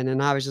God again.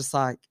 And I was just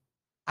like,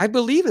 I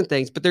believe in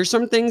things, but there's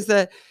some things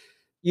that,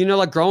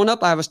 like growing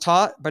up, I was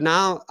taught, but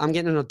now I'm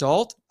getting an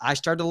adult. I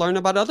started to learn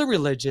about other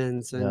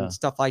religions and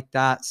stuff like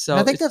that. So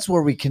and I think that's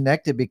where we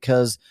connected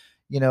because,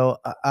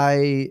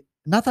 I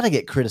not that I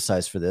get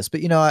criticized for this, but,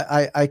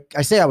 I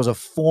say I was a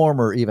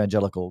former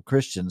evangelical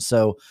Christian.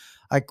 So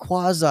I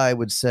quasi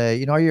would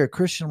say, are you a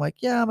Christian? I'm like,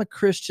 yeah, I'm a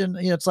Christian.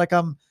 It's like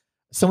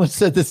someone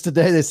said this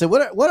today. They said,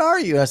 what are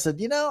you? I said,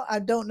 I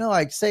don't know.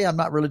 I say I'm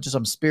not religious.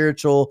 I'm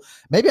spiritual.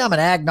 Maybe I'm an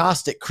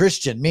agnostic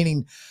Christian,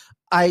 meaning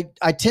I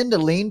tend to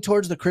lean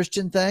towards the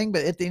Christian thing,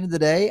 but at the end of the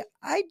day,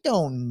 I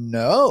don't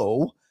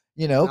know,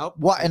 Nope.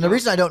 why. And the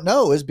reason I don't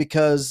know is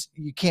because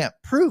you can't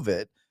prove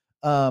it.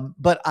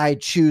 But I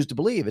choose to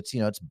believe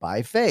it's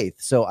by faith.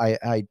 So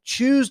I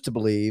choose to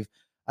believe.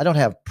 I don't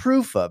have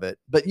proof of it,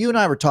 but you and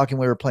I were talking,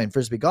 we were playing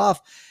Frisbee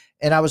golf,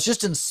 and I was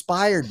just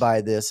inspired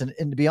by this. And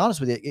to be honest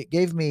with you, it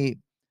gave me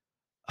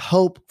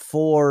hope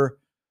for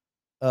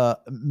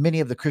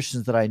many of the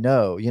Christians that I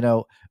know,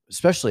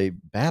 especially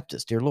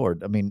Baptist, dear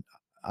Lord. I mean,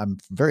 I'm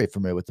very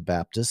familiar with the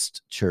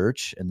Baptist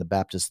church and the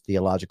Baptist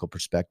theological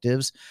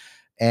perspectives.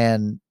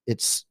 And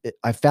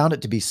I found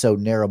it to be so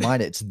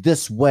narrow-minded. It's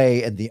this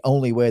way and the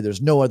only way. There's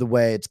no other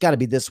way. It's got to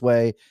be this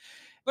way.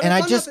 But and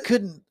I just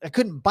couldn't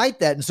bite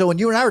that. And so when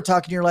you and I were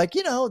talking, you're like,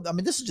 I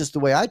mean, this is just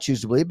the way I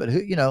choose to believe, but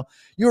you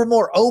were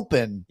more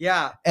open.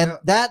 Yeah. And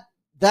that's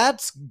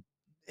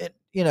it,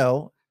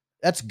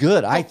 that's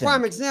good. I think.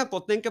 Prime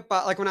example, think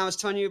about like when I was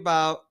telling you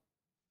about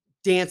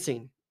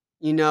dancing.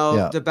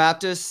 The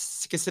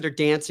Baptists consider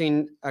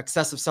dancing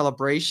excessive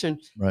celebration.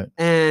 Right.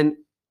 And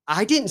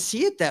I didn't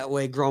see it that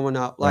way growing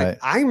up. Like right.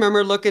 I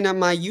remember looking at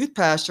my youth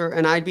pastor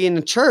and I'd be in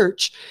the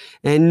church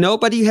and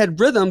nobody had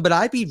rhythm, but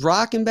I'd be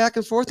rocking back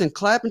and forth and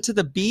clapping to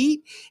the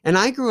beat. And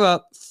I grew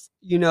up,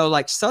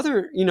 like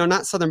Southern,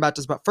 not Southern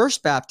Baptist, but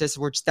First Baptist,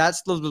 which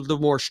that's the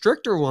more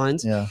stricter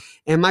ones. Yeah.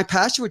 And my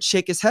pastor would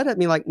shake his head at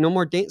me like, no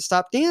more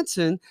stop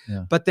dancing.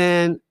 Yeah. But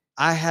then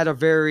I had a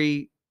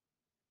very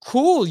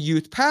cool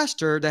youth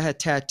pastor that had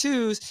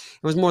tattoos.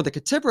 It was more the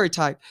contemporary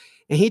type.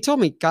 And he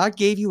told me, God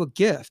gave you a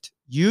gift.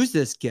 Use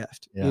this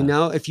gift.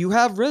 Yeah. If you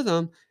have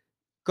rhythm,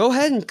 go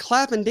ahead and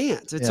clap and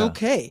dance. It's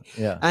okay.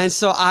 Yeah. And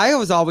so I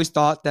always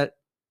thought that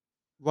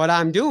what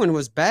I'm doing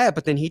was bad,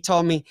 but then he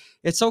told me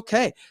it's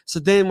okay. So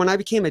then when I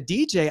became a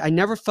DJ, I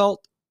never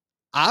felt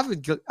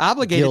obligated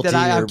that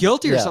I'm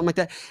guilty or something like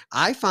that.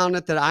 I found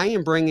out that I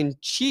am bringing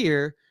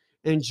cheer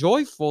and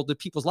joyful to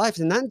people's lives,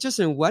 and not just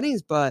in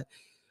weddings, but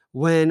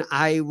when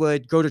I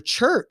would go to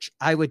church,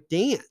 I would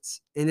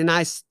dance. And then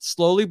I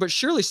slowly but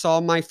surely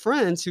saw my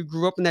friends who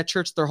grew up in that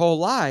church their whole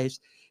lives,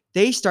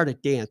 they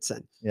started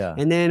dancing. Yeah.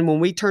 And then when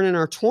we turned in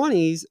our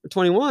 20s,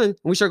 21, and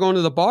we started going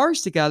to the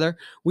bars together,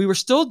 we were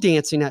still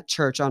dancing at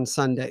church on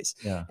Sundays.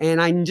 Yeah. And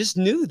I just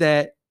knew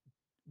that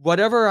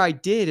whatever I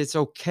did, it's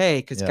okay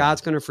because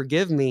God's going to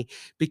forgive me,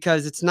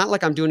 because it's not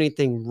like I'm doing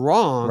anything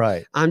wrong.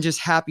 Right. I'm just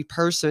a happy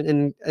person.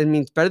 And I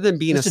mean, it's better than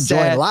being just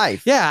enjoying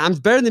life. Yeah. I'm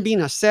better than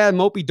being a sad,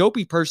 mopey,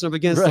 dopey person up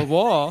against the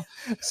wall.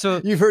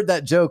 So you've heard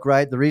that joke,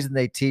 right? The reason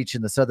they teach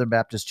in the Southern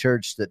Baptist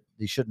Church that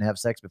you shouldn't have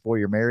sex before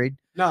you're married.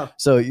 No.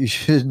 So you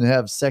shouldn't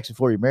have sex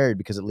before you're married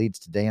because it leads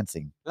to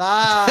dancing. And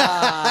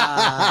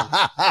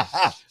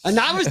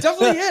that was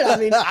definitely it. I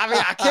mean,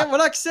 I can't,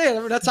 what I can say. I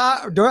mean, that's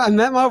how I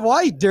met my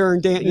wife during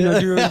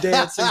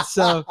dancing.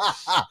 So,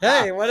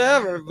 hey,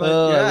 whatever. But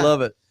I love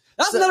it.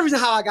 That's another reason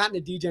how I got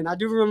into DJing. I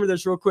do remember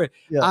this real quick.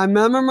 Yeah. I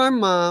remember my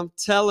mom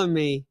telling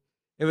me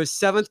it was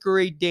 7th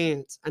grade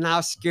dance, and I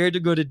was scared to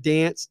go to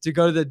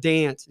the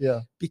dance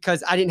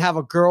because I didn't have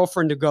a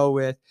girlfriend to go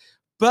with.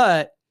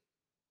 But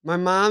my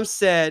mom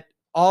said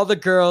all the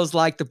girls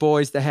like the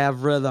boys that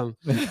have rhythm.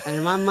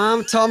 And my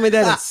mom told me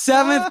that in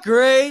 7th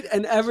grade,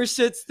 and ever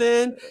since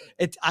then,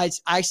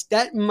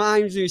 that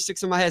reminds me,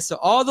 sticks in my head. So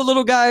all the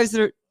little guys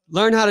that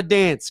Learn how to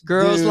dance.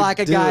 Girls Dude, like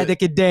a do guy it. that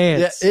can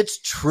dance. Yeah, it's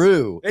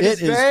true. It is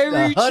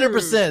very 100%.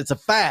 true. It's a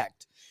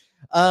fact.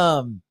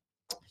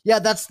 Yeah,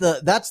 that's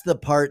the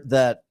part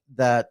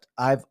that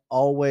I've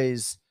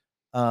always,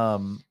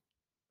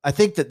 I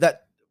think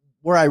that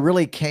where I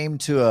really came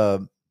to I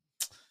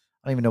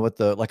don't even know what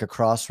like a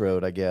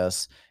crossroad, I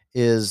guess,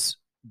 is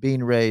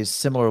being raised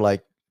similar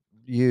like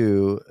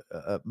you.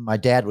 My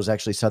dad was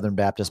actually Southern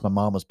Baptist. My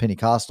mom was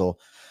Pentecostal.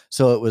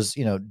 So it was,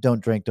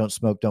 don't drink, don't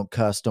smoke, don't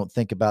cuss, don't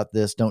think about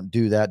this, don't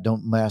do that,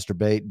 don't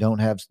masturbate, don't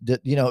have,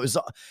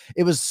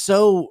 it was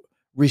so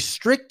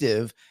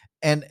restrictive.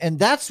 And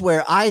that's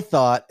where I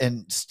thought,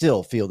 and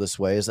still feel this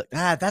way, is like,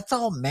 that's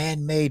all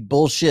man-made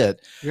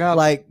bullshit. Yeah.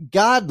 Like,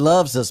 God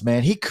loves us,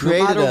 man. He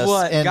created no matter us.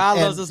 what. And, God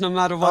loves us no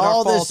matter what. All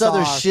our faults this other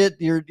are. shit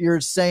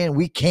you're saying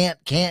we can't.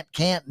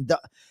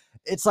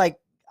 It's like,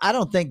 I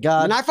don't think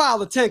God. When I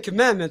follow the 10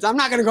 commandments, I'm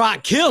not going to go out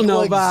and kill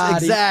nobody.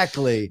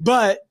 Exactly.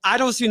 But I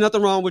don't see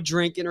nothing wrong with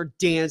drinking or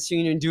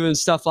dancing and doing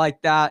stuff like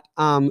that.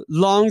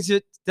 Long as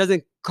it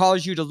doesn't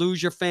cause you to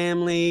lose your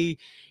family,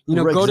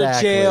 go to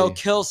jail,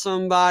 kill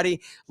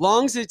somebody.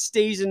 Long as it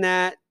stays in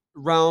that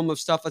realm of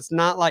stuff. It's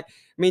not like,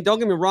 don't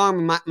get me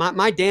wrong.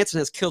 My dancing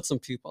has killed some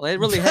people. It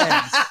really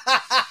has.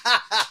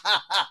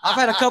 I've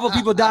had a couple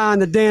people die on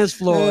the dance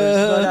floors,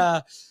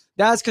 but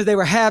that's because they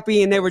were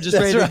happy and they were just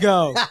ready to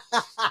go.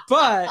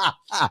 But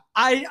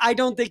I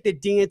don't think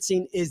that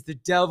dancing is the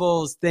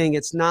devil's thing.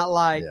 It's not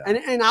like,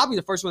 and I'll be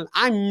the first one.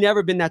 I've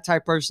never been that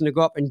type of person to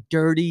go up and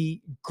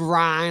dirty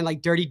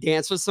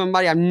dance with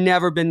somebody. I've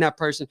never been that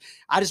person.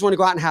 I just want to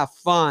go out and have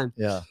fun.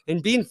 Yeah.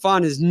 And being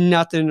fun is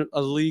nothing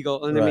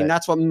illegal. And I mean,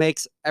 that's what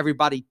makes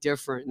everybody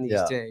different in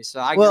these days. So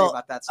I agree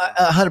about that stuff.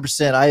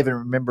 100%. I even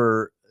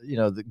remember,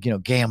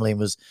 gambling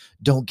was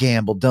don't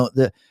gamble.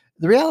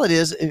 The reality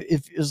is,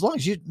 if as long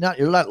as you're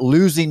not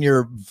losing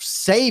your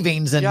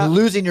savings and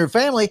losing your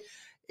family,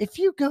 if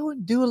you go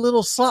and do a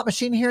little slot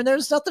machine here and there,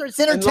 it's nothing. It's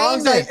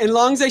entertainment. As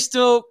long as they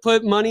still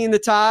put money in the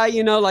tie,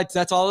 like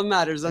that's all that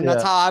matters, and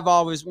that's how I've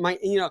always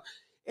And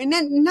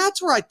then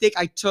that's where I think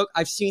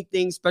I've seen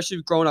things,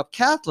 especially growing up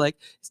Catholic.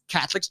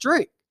 Catholics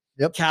drink.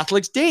 Yep.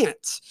 Catholics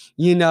dance.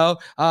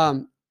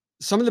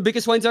 Some of the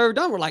biggest weddings I've ever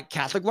done were like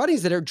Catholic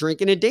weddings that are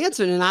drinking and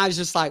dancing. And I was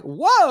just like,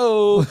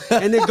 whoa.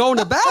 And then going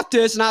to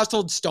Baptist and I was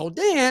told, don't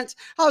dance.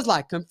 I was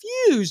like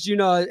confused,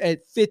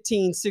 at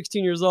 15,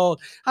 16 years old.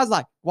 I was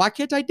like, why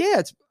can't I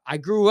dance? I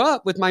grew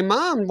up with my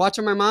mom,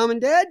 watching my mom and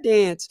dad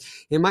dance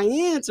and my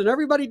aunts and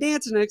everybody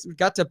dancing. And we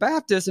got to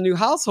Baptist, a new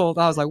household.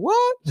 I was like,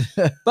 what?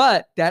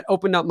 But that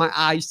opened up my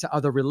eyes to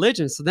other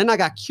religions. So then I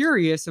got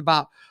curious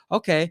about,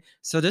 okay,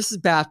 so this is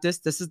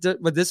Baptist. This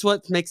is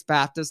what makes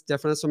Baptist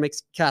different. This is what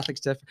makes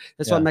Catholics different.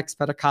 This is what makes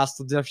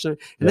Pentecostal different.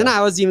 And then I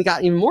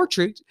got even more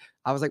intrigued.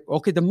 I was like,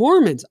 okay, the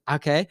Mormons.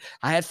 Okay.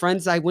 I had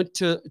friends I went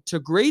to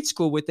grade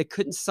school with that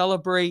couldn't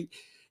celebrate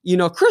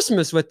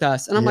Christmas with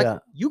us. And I'm like,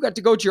 you got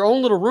to go to your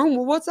own little room.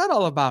 Well, what's that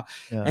all about?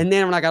 Yeah. And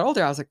then when I got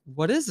older, I was like,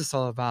 what is this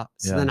all about?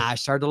 So then I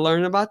started to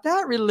learn about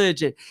that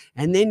religion.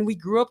 And then we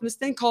grew up in this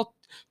thing called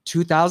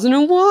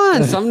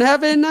 2001, something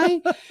happened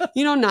at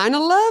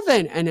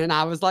 9/11. And then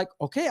I was like,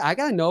 okay, I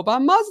got to know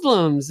about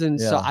Muslims. And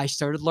so I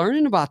started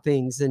learning about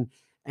things and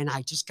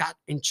I just got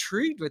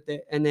intrigued with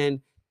it. And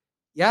then,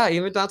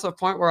 even down to a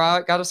point where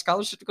I got a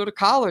scholarship to go to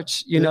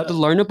college, to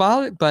learn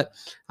about it. But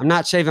I'm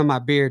not shaving my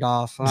beard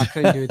off. I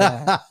couldn't do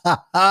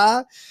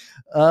that.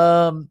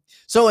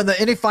 So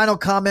any final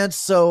comments?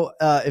 So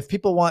if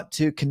people want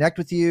to connect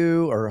with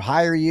you or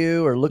hire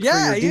you or look for your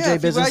DJ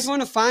if business. you guys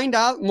want to find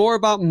out more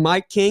about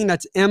Mike King,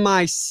 that's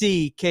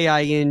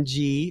MICKING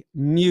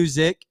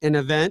music and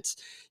events.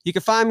 You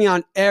can find me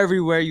on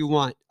everywhere you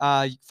want.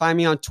 You can find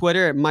me on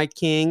Twitter at Mike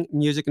King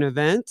Music and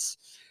Events.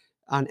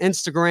 On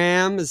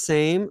Instagram, the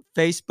same.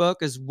 Facebook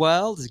as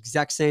well, the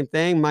exact same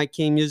thing. Mike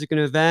King Music and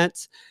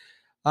Events.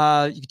 You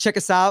can check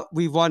us out.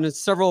 We've won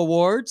several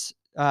awards.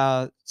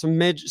 Some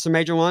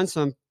major ones.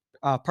 Some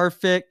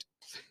perfect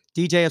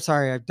DJ.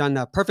 I've done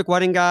the Perfect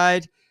Wedding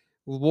Guide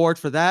award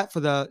for that, for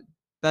the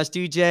best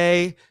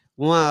DJ.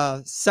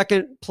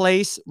 Second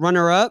place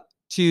runner-up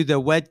to the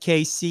Wed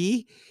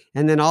KC,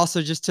 and then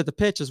also just to the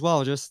pitch as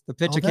well. Just the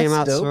picture came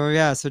out.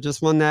 Dope. So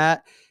just won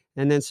that.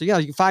 And then, you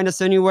can find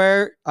us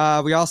anywhere.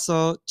 We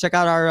also check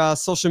out our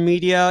social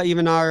media,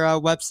 even our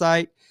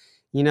website,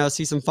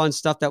 see some fun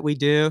stuff that we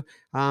do.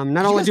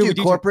 Not only do we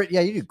do corporate.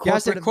 Yeah, you do corporate. I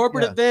said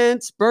corporate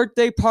events,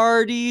 birthday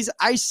parties,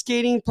 ice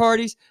skating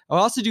parties. I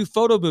also do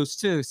photo booths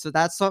too. So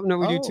that's something that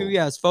we do too.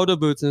 Yeah, it's photo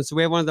booths. And so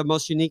we have one of the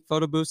most unique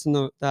photo booths in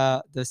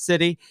the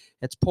city.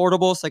 It's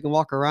portable, so I can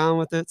walk around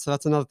with it. So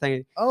that's another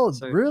thing. Oh,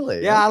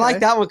 really? Yeah, okay. I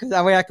like that one because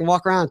that way I can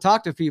walk around and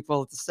talk to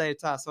people at the same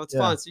time. So it's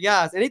fun. So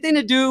anything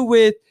to do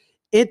with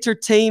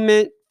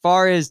entertainment,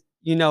 far as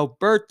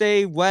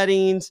birthday,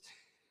 weddings,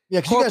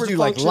 because you guys do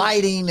like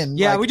lighting and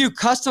we do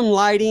custom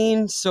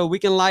lighting, so we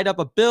can light up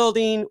a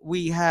building.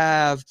 We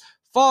have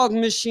fog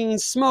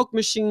machines, smoke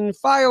machine,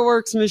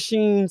 fireworks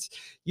machines,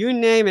 you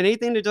name it,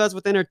 anything that does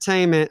with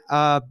entertainment,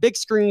 big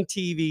screen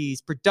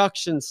TVs,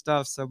 production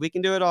stuff, so we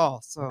can do it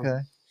all.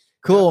 So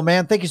Cool,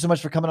 man. Thank you so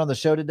much for coming on the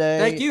show today.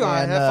 Thank you.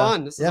 I And, had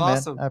fun. This is yeah, man,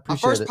 awesome. I My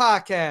appreciate first it.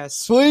 podcast.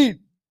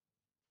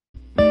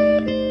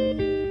 Sweet.